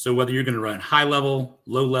selection. So whether you're going to run high level,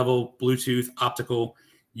 low level, Bluetooth, optical,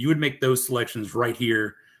 you would make those selections right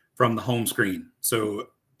here from the home screen. So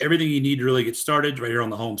everything you need to really get started right here on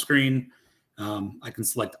the home screen. I can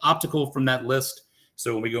select optical from that list.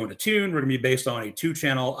 So when we go into tune, we're going to be based on a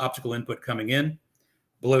 2-channel optical input coming in.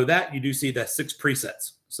 Below that, you do see that 6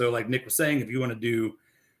 presets. So like Nick was saying, if you want to do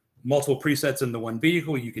multiple presets in the one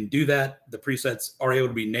vehicle, you can do that. The presets are able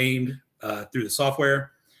to be named through the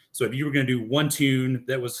software. So if you were going to do one tune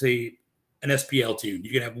that was, say, an SPL tune,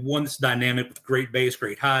 you can have one that's dynamic with great bass,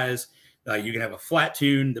 great highs. You can have a flat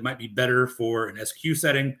tune that might be better for an SQ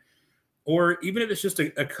setting, or even if it's just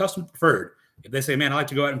a custom preferred. If they say, man, I like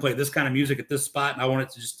to go out and play this kind of music at this spot and I want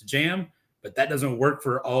it to just jam, but that doesn't work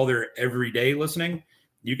for all their everyday listening,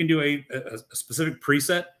 you can do a specific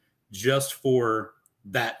preset just for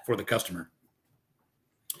that for the customer.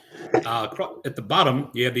 At the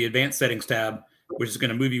bottom, you have the advanced settings tab, which is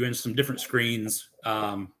going to move you into some different screens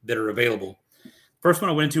that are available. First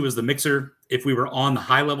one I went into was the mixer. If we were on the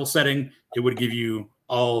high level setting, it would give you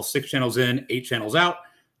all 6 channels in, 8 channels out.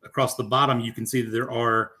 Across the bottom, you can see that there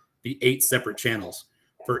are the 8 separate channels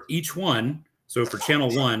for each one. So for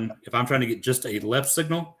channel 1, if I'm trying to get just a left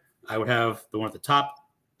signal, I would have the one at the top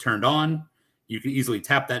turned on. You can easily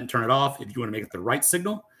tap that and turn it off. If you want to make it the right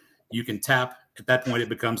signal, you can tap. At that point, it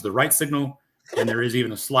becomes the right signal. And there is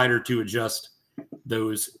even a slider to adjust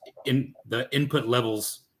those in the input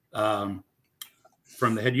levels from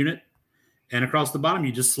the head unit. And across the bottom,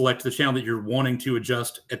 you just select the channel that you're wanting to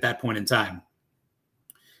adjust at that point in time.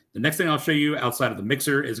 The next thing I'll show you outside of the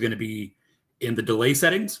mixer is going to be in the delay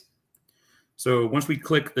settings. So once we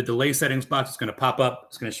click the delay settings box, it's going to pop up.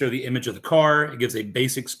 It's going to show the image of the car. It gives a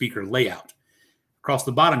basic speaker layout. Across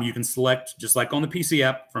the bottom, you can select, just like on the PC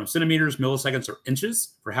app, from centimeters, milliseconds, or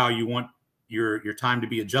inches for how you want your time to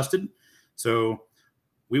be adjusted. So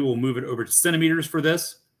we will move it over to centimeters for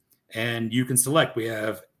this. And you can select, we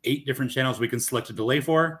have 8 different channels we can select a delay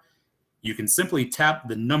for. You can simply tap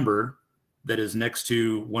the number that is next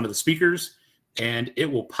to one of the speakers, and it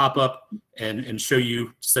will pop up and show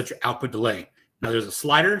you set your output delay. Now there's a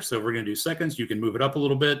slider, so if we're going to do seconds, you can move it up a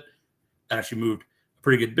little bit. That actually moved a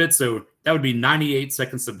pretty good bit, so that would be 98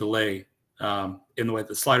 seconds of delay in the way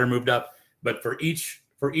the slider moved up. But for each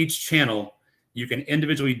channel, you can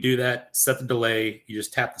individually do that, set the delay. You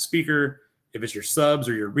just tap the speaker. If it's your subs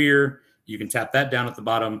or your rear, you can tap that down at the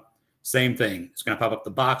bottom. Same thing. It's going to pop up the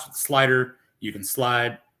box with the slider. You can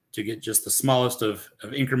slide to get just the smallest of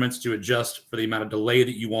increments to adjust for the amount of delay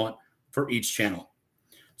that you want for each channel.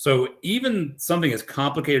 So even something as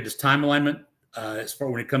complicated as time alignment, as far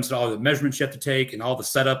when it comes to all the measurements you have to take and all the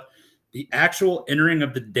setup, the actual entering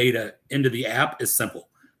of the data into the app is simple.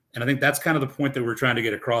 And I think that's kind of the point that we're trying to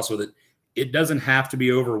get across with it. It doesn't have to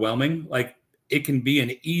be overwhelming. Like, it can be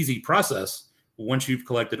an easy process once you've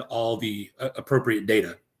collected all the appropriate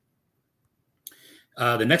data.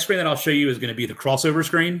 The next screen that I'll show you is going to be the crossover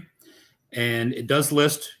screen. And it does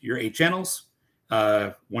list your 8 channels,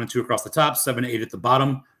 1 and 2 across the top, 7 and 8 at the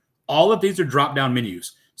bottom. All of these are drop-down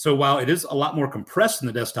menus. So while it is a lot more compressed in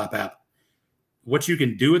the desktop app, what you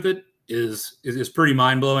can do with it is pretty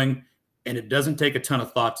mind-blowing, and it doesn't take a ton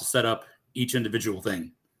of thought to set up each individual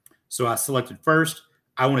thing. So I selected first,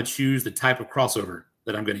 I want to choose the type of crossover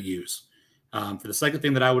that I'm going to use. For the second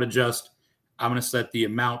thing that I would adjust, I'm going to set the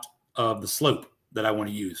amount of the slope that I want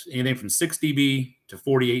to use. Anything from 6 dB to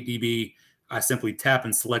 48 dB, I simply tap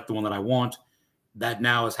and select the one that I want. That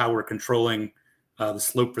now is how we're controlling the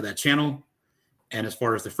slope for that channel. And as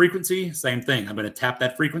far as the frequency, same thing. I'm going to tap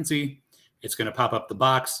that frequency. It's going to pop up the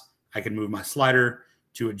box. I can move my slider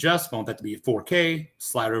to adjust. If I want that to be 4K,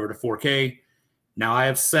 slide over to 4K. Now I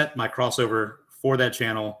have set my crossover for that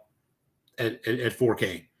channel at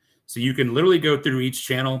 4K. So you can literally go through each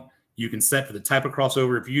channel. You can set for the type of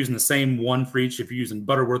crossover. If you're using the same one for each, if you're using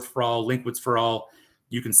Butterworth for all, Linkwitz for all,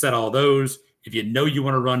 you can set all those. If you know you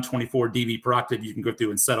want to run 24 dB per octave, you can go through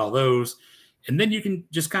and set all those. And then you can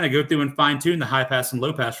just kind of go through and fine tune the high pass and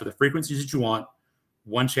low pass for the frequencies that you want,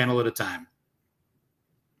 one channel at a time.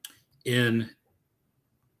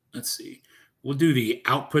 Let's see, we'll do the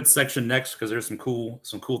output section next because there's some cool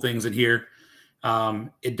things in here.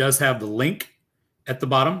 It does have the link at the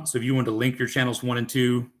bottom. So if you want to link your channels 1 and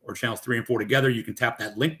 2 or channels 3 and 4 together, you can tap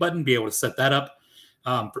that link button, be able to set that up.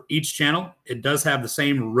 For each channel, it does have the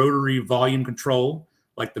same rotary volume control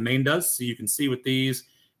like the main does. So you can see with these,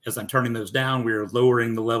 as I'm turning those down, we are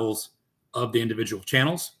lowering the levels of the individual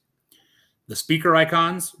channels. The speaker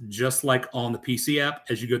icons, just like on the PC app,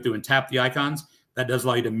 as you go through and tap the icons, that does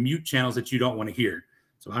allow you to mute channels that you don't want to hear.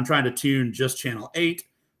 So I'm trying to tune just channel 8.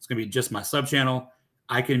 It's going to be just my sub channel.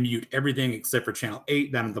 I can mute everything except for channel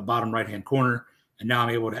 8 down in the bottom right-hand corner. And now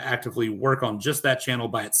I'm able to actively work on just that channel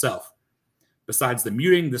by itself. Besides the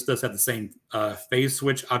muting, this does have the same phase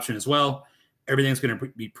switch option as well. Everything's going to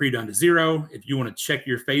be pre-done to 0. If you want to check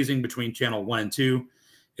your phasing between channel 1 and 2,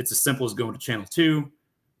 it's as simple as going to channel 2.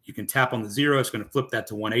 You can tap on the 0. It's going to flip that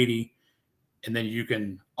to 180. And then you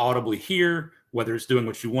can audibly hear whether it's doing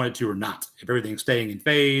what you want it to or not. If everything's staying in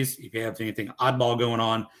phase, if you have anything oddball going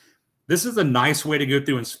on. This is a nice way to go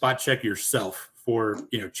through and spot check yourself for,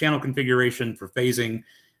 channel configuration, for phasing.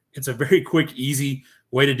 It's a very quick, easy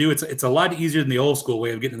way to do it. It's a lot easier than the old school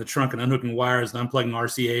way of getting in the trunk and unhooking wires and unplugging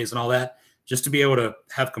RCAs and all that, just to be able to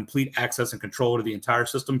have complete access and control to the entire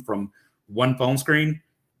system from one phone screen.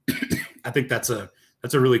 I think that's a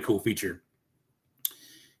really cool feature.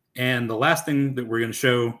 And the last thing that we're going to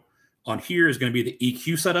show on here is going to be the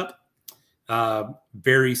EQ setup.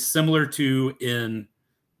 Very similar to in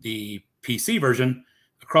the PC version.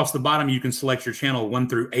 Across the bottom, you can select your channel 1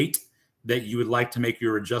 through 8 that you would like to make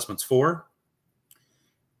your adjustments for.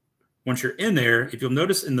 Once you're in there, if you'll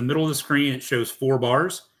notice in the middle of the screen, it shows 4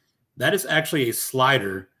 bars. That is actually a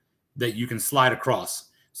slider that you can slide across.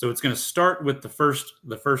 So it's going to start with the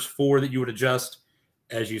first 4 that you would adjust.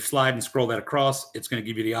 As you slide and scroll that across, it's going to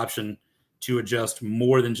give you the option to adjust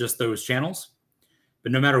more than just those channels.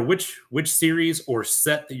 But no matter which series or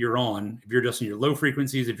set that you're on, if you're adjusting your low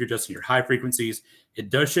frequencies, if you're adjusting your high frequencies, it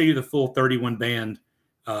does show you the full 31 band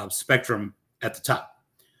spectrum at the top.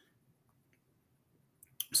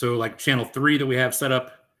 So like channel 3 that we have set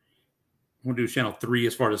up, we'll do channel 3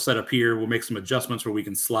 as far as setup here. We'll make some adjustments where we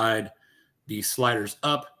can slide the sliders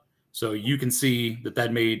up. So you can see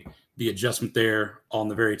that made the adjustment there on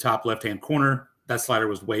the very top left-hand corner. That slider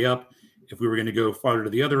was way up. If we were going to go farther to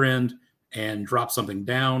the other end and drop something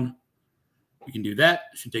down, we can do that.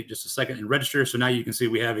 It should take just a second and register. So now you can see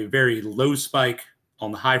we have a very low spike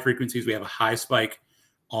on the high frequencies. We have a high spike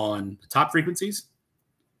on the top frequencies.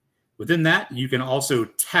 Within that, you can also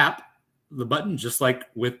tap the button, just like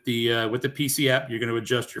with the PC app. You're going to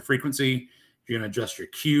adjust your frequency, you're going to adjust your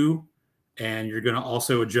Q, and you're going to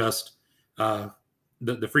also adjust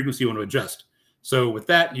the frequency you want to adjust. So with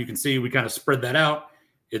that, you can see we kind of spread that out.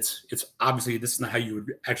 It's obviously, this is not how you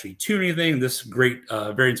would actually tune anything, this great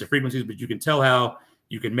variance of frequencies, but you can tell how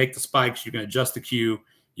you can make the spikes, you can adjust the Q,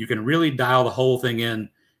 you can really dial the whole thing in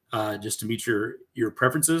just to meet your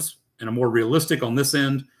preferences. And a more realistic on this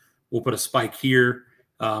end, we'll put a spike here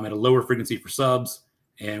at a lower frequency for subs,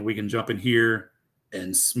 and we can jump in here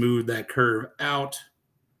and smooth that curve out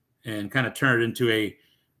and kind of turn it into a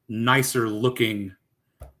nicer looking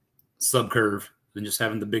sub curve than just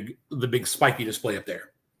having the big spiky display up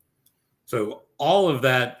there. So all of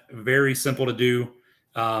that, very simple to do.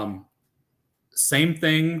 Same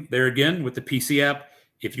thing there again with the PC app.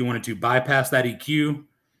 If you wanted to bypass that EQ,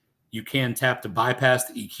 you can tap to bypass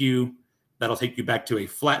the EQ. That'll take you back to a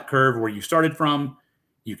flat curve where you started from.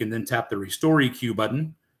 You can then tap the Restore EQ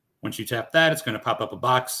button. Once you tap that, it's going to pop up a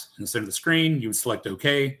box in the center of the screen. You would select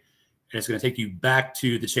OK, and it's going to take you back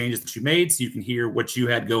to the changes that you made so you can hear what you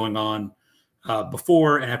had going on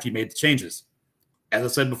before and after you made the changes. As I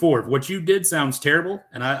said before, if what you did sounds terrible,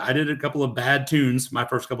 and I did a couple of bad tunes my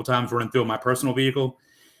first couple times running through my personal vehicle,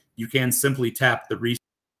 you can simply tap the Reset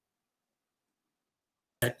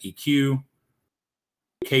EQ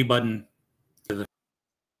K button to the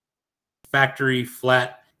factory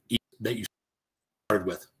flat EQ that you started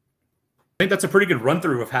with. I think that's a pretty good run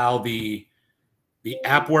through of how the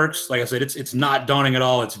app works. Like I said, it's not daunting at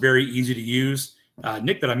all. It's very easy to use.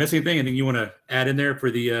 Nick, did I miss anything? Anything you want to add in there for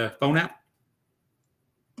the phone app?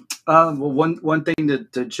 Well, one thing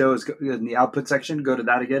to show is in the output section. Go to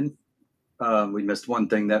that again. We missed one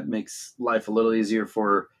thing that makes life a little easier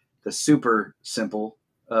for the super simple.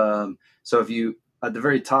 So if you at the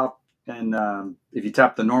very top, and if you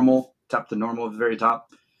tap the normal at the very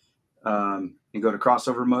top, and go to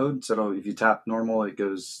crossover mode. So if you tap normal, it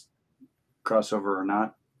goes crossover or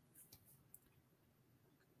not.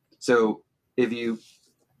 So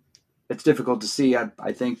it's difficult to see,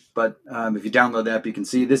 I think, but if you download the app, you can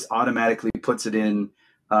see this automatically puts it in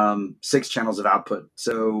 6 channels of output.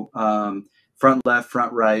 So front left,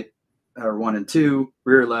 front right are 1 and 2,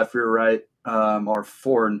 rear left, rear right are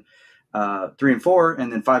 4 and 3 and 4,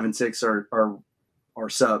 and then 5 and 6 are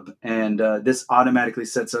sub. And this automatically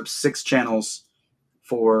sets up 6 channels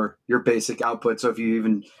for your basic output. So if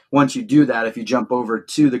you once you do that, if you jump over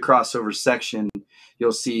to the crossover section,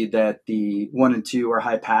 you'll see that the 1 and 2 are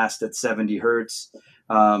high passed at 70 hertz.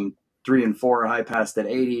 3 and 4 are high passed at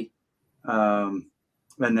 80. And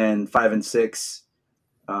then 5 and 6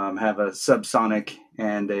 have a subsonic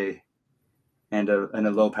and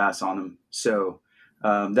a low pass on them. So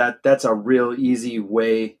that's a real easy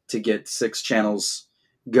way to get 6 channels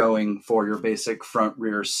going for your basic front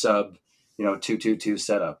rear sub, 222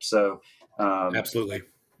 setup. So Absolutely.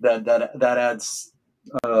 That adds,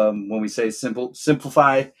 when we say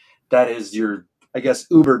simplify, that is your, I guess,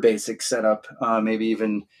 uber basic setup, maybe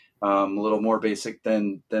even a little more basic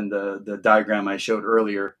than the diagram I showed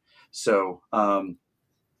earlier. So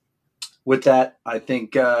with that, I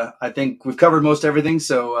think we've covered most everything.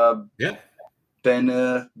 So yeah,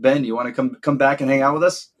 Ben, you want to come back and hang out with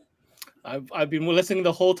us? I've been listening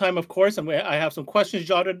the whole time, of course, and I have some questions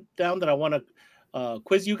jotted down that I want to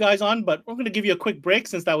quiz you guys on, but we're going to give you a quick break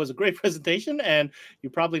since that was a great presentation and you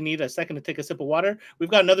probably need a second to take a sip of water. We've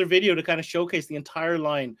got another video to kind of showcase the entire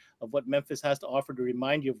line of what Memphis has to offer to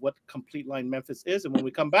remind you of what complete line Memphis is. And when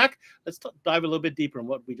we come back, let's dive a little bit deeper in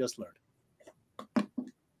what we just learned.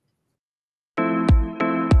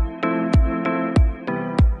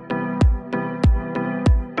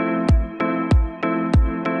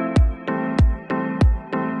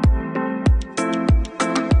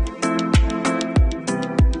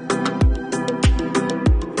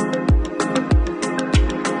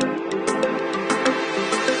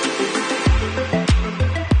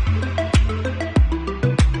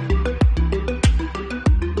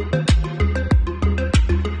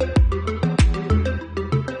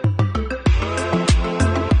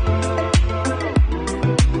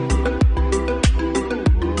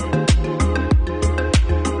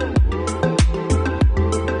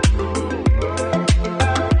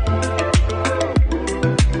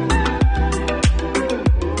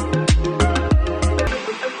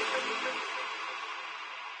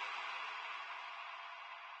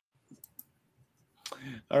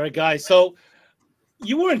 All right, guys. So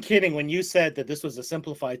you weren't kidding when you said that this was a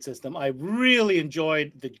simplified system. I really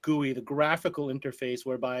enjoyed the GUI, the graphical interface,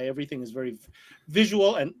 whereby everything is very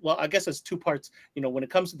visual. And well, I guess it's 2 parts. When it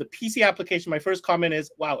comes to the PC application, my first comment is,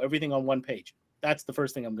 wow, everything on one page. That's the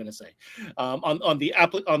first thing I'm going to say. On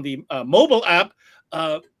the mobile app,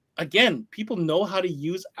 again, people know how to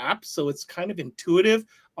use apps, so it's kind of intuitive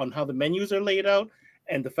on how the menus are laid out.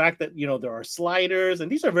 And the fact that, there are sliders,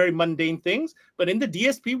 and these are very mundane things, but in the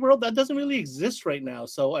DSP world, that doesn't really exist right now.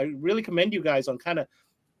 So I really commend you guys on kind of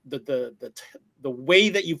the way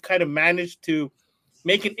that you've kind of managed to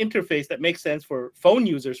make an interface that makes sense for phone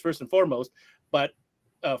users, first and foremost, but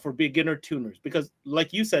for beginner tuners. Because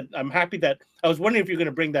like you said, I'm happy that I was wondering if you're going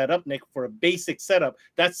to bring that up, Nick, for a basic setup.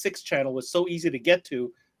 That 6 channel was so easy to get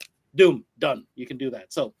to. Doom, done. You can do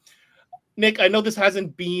that. So Nick, I know this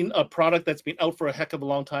hasn't been a product that's been out for a heck of a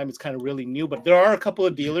long time. It's kind of really new, but there are a couple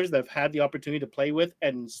of dealers that have had the opportunity to play with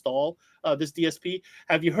and install this DSP.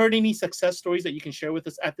 Have you heard any success stories that you can share with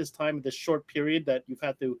us at this time, this short period that you've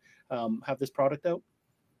had to have this product out?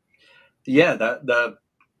 Yeah,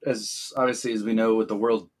 as obviously as we know, with the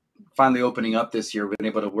world finally opening up this year, we've been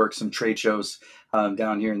able to work some trade shows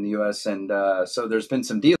down here in the U.S. And so there's been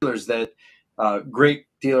some dealers that great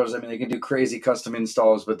dealers. I mean, they can do crazy custom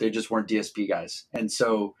installs, but they just weren't DSP guys. And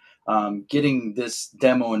so getting this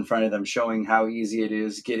demo in front of them, showing how easy it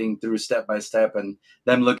is, getting through step by step, and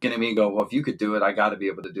them looking at me and go, well, if you could do it, I got to be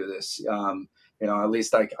able to do this. At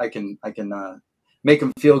least I can make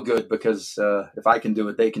them feel good, because if I can do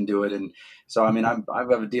it, they can do it. And so, I mean, I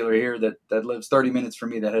have a dealer here that lives 30 minutes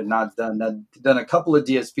from me that had not done a couple of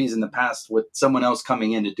DSPs in the past with someone else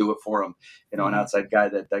coming in to do it for them, an outside guy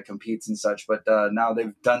that competes and such. But now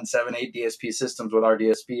they've done 7-8 DSP systems with our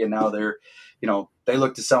DSP, and now they're, they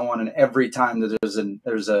look to someone, and every time that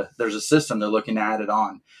there's a system, they're looking to add it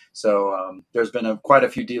on. So there's been quite a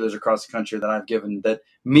few dealers across the country that I've given that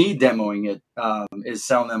me demoing it is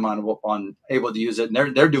selling them on able to use it,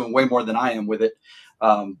 and they're doing way more than I am with it.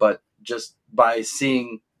 But just by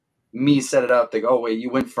seeing me set it up, they go, oh wait, you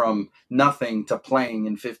went from nothing to playing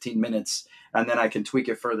in 15 minutes, and then I can tweak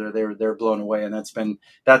it further. They're blown away, and that's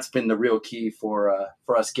been the real key for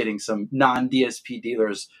us getting some non-DSP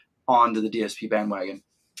dealers onto the DSP bandwagon.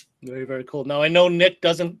 Very, very cool. Now, I know Nick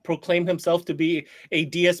doesn't proclaim himself to be a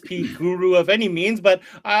DSP guru of any means, but,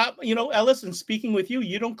 Ellis, in speaking with you,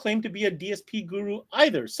 you don't claim to be a DSP guru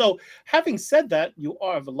either. So having said that, you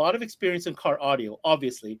have a lot of experience in car audio,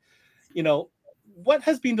 obviously. What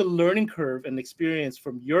has been the learning curve and experience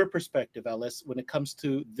from your perspective, Ellis, when it comes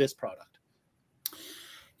to this product?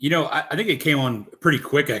 I think it came on pretty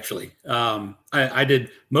quick, actually. I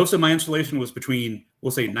did most of my installation was between,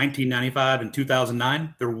 we'll say, 1995 and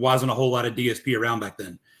 2009. There wasn't a whole lot of DSP around back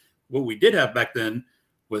then. What we did have back then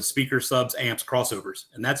was speaker subs, amps, crossovers,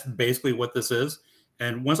 and that's basically what this is.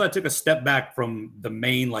 And once I took a step back from the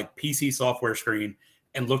main PC software screen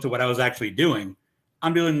and looked at what I was actually doing,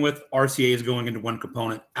 I'm dealing with RCAs going into one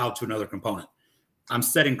component out to another component. I'm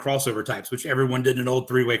setting crossover types, which everyone did in an old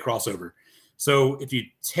 3-way crossover. So if you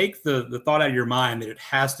take the thought out of your mind that it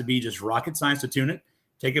has to be just rocket science to tune it,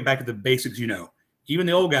 take it back to the basics. Even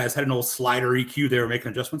the old guys had an old slider EQ they were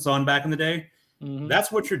making adjustments on back in the day.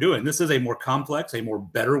 That's what you're doing. This is a more complex, a more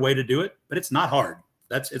better way to do it, but it's not hard.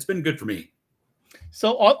 It's been good for me.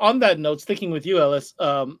 So on that note, sticking with you, Ellis,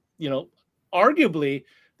 arguably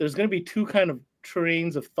there's going to be two kind of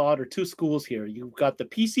trains of thought, or two schools here. You've got the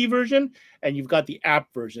PC version and you've got the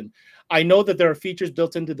app version. I know that there are features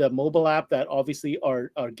built into the mobile app that obviously are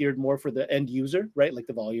geared more for the end user, right? Like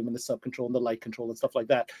the volume and the sub control and the light control and stuff like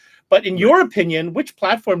that. But in your opinion, which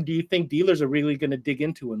platform do you think dealers are really going to dig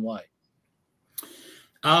into, and why?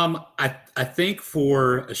 I think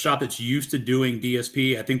for a shop that's used to doing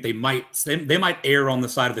DSP, I think they might err on the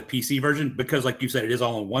side of the PC version, because like you said, it is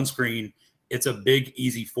all on one screen. It's a big,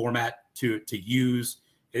 easy format to use.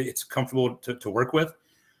 It's comfortable to work with.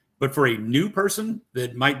 But for a new person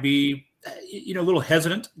that might be, a little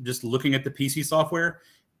hesitant just looking at the PC software,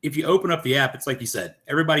 if you open up the app, it's like you said,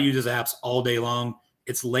 everybody uses apps all day long.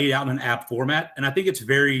 It's laid out in an app format, and I think it's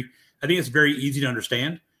very easy to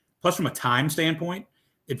understand. Plus, from a time standpoint,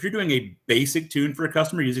 if you're doing a basic tune for a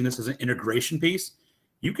customer using this as an integration piece,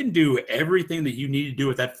 you can do everything that you need to do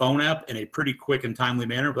with that phone app in a pretty quick and timely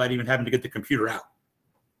manner without even having to get the computer out.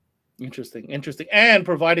 Interesting. And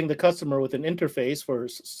providing the customer with an interface for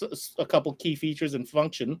a couple key features and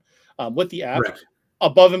function with the app. Correct.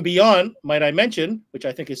 Above and beyond, might I mention, which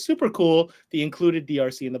I think is super cool, the included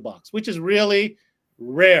DRC in the box, which is really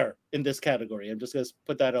rare in this category. I'm just going to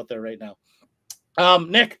put that out there right now.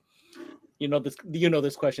 Nick,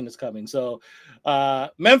 this question is coming. So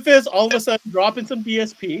Memphis all of a sudden dropping some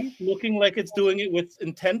DSP, looking like it's doing it with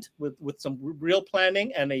intent, with some real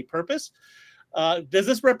planning and a purpose. Does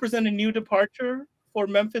this represent a new departure for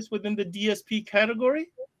Memphis within the DSP category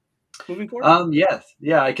moving forward? Yes.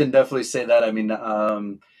 Yeah, I can definitely say that. I mean,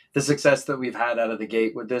 the success that we've had out of the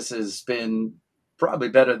gate with this has been probably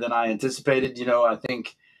better than I anticipated. I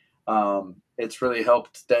think it's really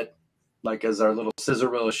helped that, like as our little scissor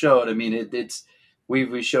reel showed, I mean,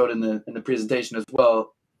 we showed in the presentation as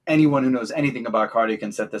well. Anyone who knows anything about cardio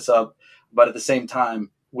can set this up, but at the same time,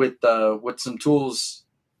 with some tools,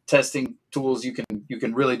 testing tools, you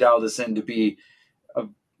can really dial this in to be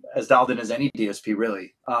as dialed in as any DSP,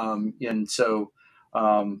 really. And so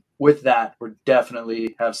with that, we're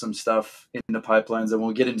definitely have some stuff in the pipelines, and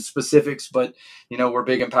we'll get into specifics. But we're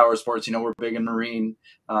big in power sports. We're big in marine.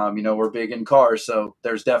 We're big in cars. So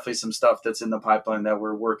there's definitely some stuff that's in the pipeline that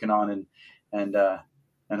we're working on, and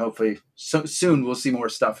hopefully soon we'll see more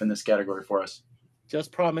stuff in this category for us.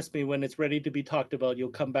 Just promise me when it's ready to be talked about, you'll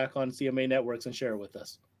come back on CMA Networks and share it with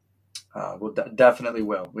us. We'll definitely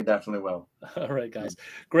will. We definitely will. All right, guys.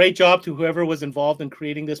 Great job to whoever was involved in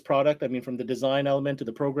creating this product. I mean, from the design element to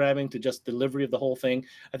the programming to just delivery of the whole thing.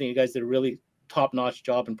 I think you guys did a really top-notch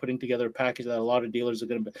job in putting together a package that a lot of dealers are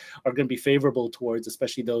going to be favorable towards,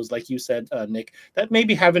 especially those, like you said, Nick, that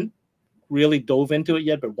maybe haven't really dove into it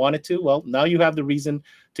yet but wanted to. Well, now you have the reason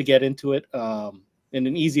to get into it in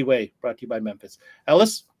an easy way. Brought to you by Memphis.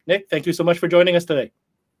 Ellis, Nick, thank you so much for joining us today.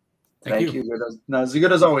 Thank you. As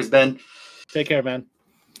good as always, Ben. Take care, man.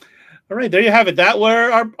 All right, there you have it. That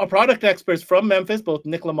were our product experts from Memphis, both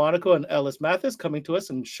Nick Lamonaco and Ellis Mathis, coming to us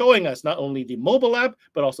and showing us not only the mobile app,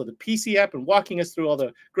 but also the PC app, and walking us through all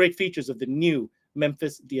the great features of the new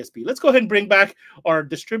Memphis DSP. Let's go ahead and bring back our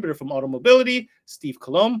distributor from Automobility, Steve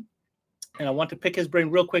Colomb. And I want to pick his brain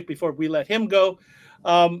real quick before we let him go,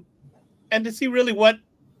 and to see really what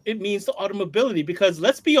it means to Automobility. Because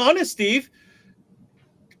let's be honest, Steve,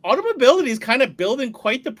 Automobility is kind of building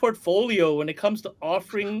quite the portfolio when it comes to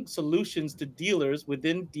offering solutions to dealers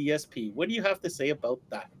within DSP. What do you have to say about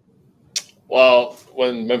that? Well,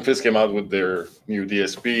 when Memphis came out with their new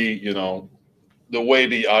DSP, the way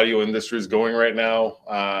the audio industry is going right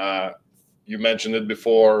now, you mentioned it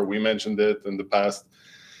before, we mentioned it in the past,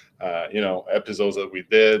 episodes that we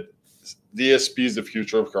did. DSP is the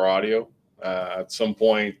future of car audio. At some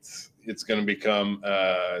point, it's going to become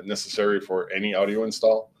necessary for any audio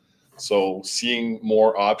install. So seeing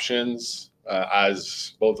more options,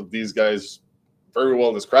 as both of these guys very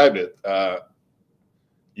well described it,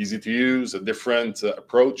 easy to use, a different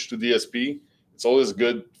approach to DSP. It's always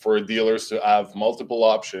good for dealers to have multiple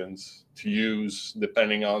options to use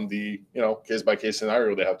depending on the case-by-case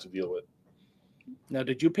scenario they have to deal with. Now,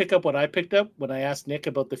 did you pick up what I picked up when I asked Nick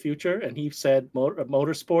about the future, and he said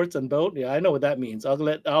motorsports and boat? Yeah, I know what that means. I'll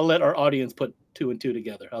let our audience put two and two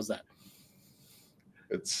together. How's that?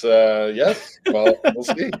 It's yes. Well, we'll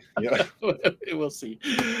see. Yeah. We'll see.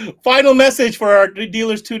 Final message for our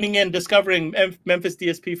dealers tuning in, discovering Memphis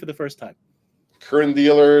DSP for the first time. Current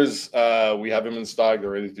dealers, we have them in stock. They're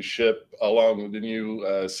ready to ship, along with the new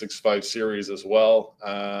 6.5 series as well.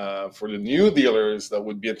 For the new dealers that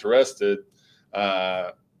would be interested,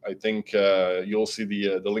 I think you'll see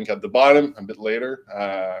the link at the bottom a bit later.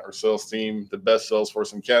 Our sales team, the best sales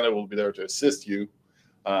force in Canada, will be there to assist you.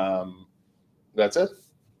 That's it.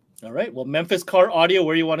 All right. Well, Memphis Car Audio,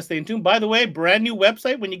 where you want to stay in tune. By the way, brand new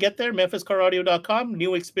website when you get there, memphiscaraudio.com,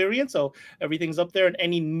 new experience. So everything's up there, and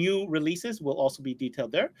any new releases will also be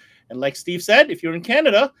detailed there. And like Steve said, if you're in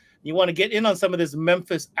Canada, you want to get in on some of this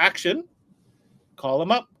Memphis action, call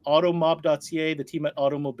them up, automob.ca. The team at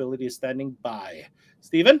Auto Mobility is standing by.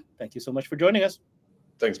 Stephen, thank you so much for joining us.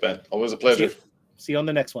 Thanks, Ben. Always a pleasure. See you on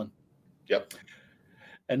the next one. Yep.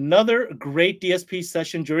 Another great DSP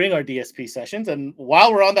session during our DSP sessions. And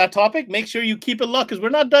while we're on that topic, make sure you keep it locked because we're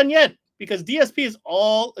not done yet, because DSP is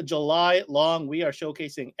all July long. We are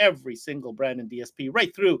showcasing every single brand in DSP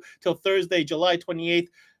right through till Thursday, July 28th.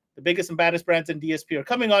 The biggest and baddest brands in DSP are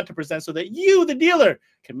coming on to present so that you, the dealer,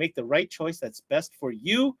 can make the right choice that's best for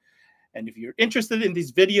you. And if you're interested in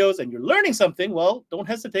these videos and you're learning something, well, don't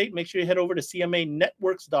hesitate. Make sure you head over to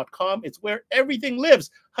cmanetworks.com. It's where everything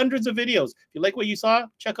lives. Hundreds of videos. If you like what you saw,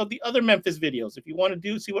 check out the other Memphis videos. If you want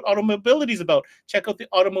to see what automobility is about, check out the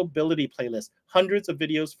automobility playlist. Hundreds of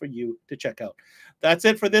videos for you to check out. That's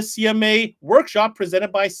it for this CMA workshop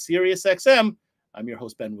presented by SiriusXM. I'm your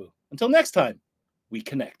host, Ben Wu. Until next time, we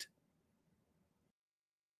connect.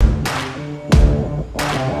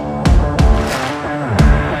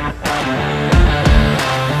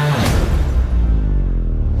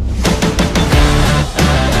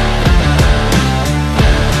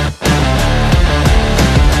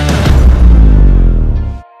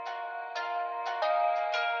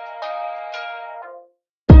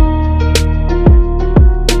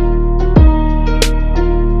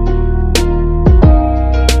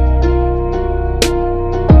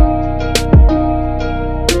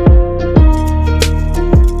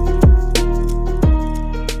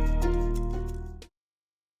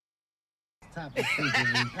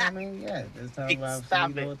 I mean, yeah, let's talk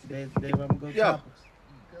about today where I'm going to go topics.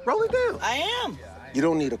 Roll it down. I am. You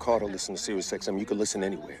don't need a car to listen to Sirius XM. You can listen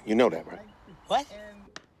anywhere. You know that, right? What?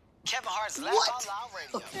 Kevin Hart's Laugh Out Loud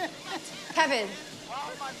Radio. Kevin,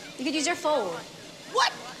 you could use your phone.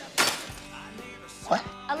 What? What?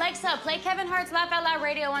 Alexa, play Kevin Hart's Laugh Out Loud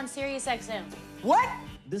Radio on Sirius XM. What?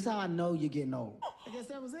 This is how I know you're getting old. I guess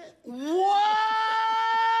that was it. What?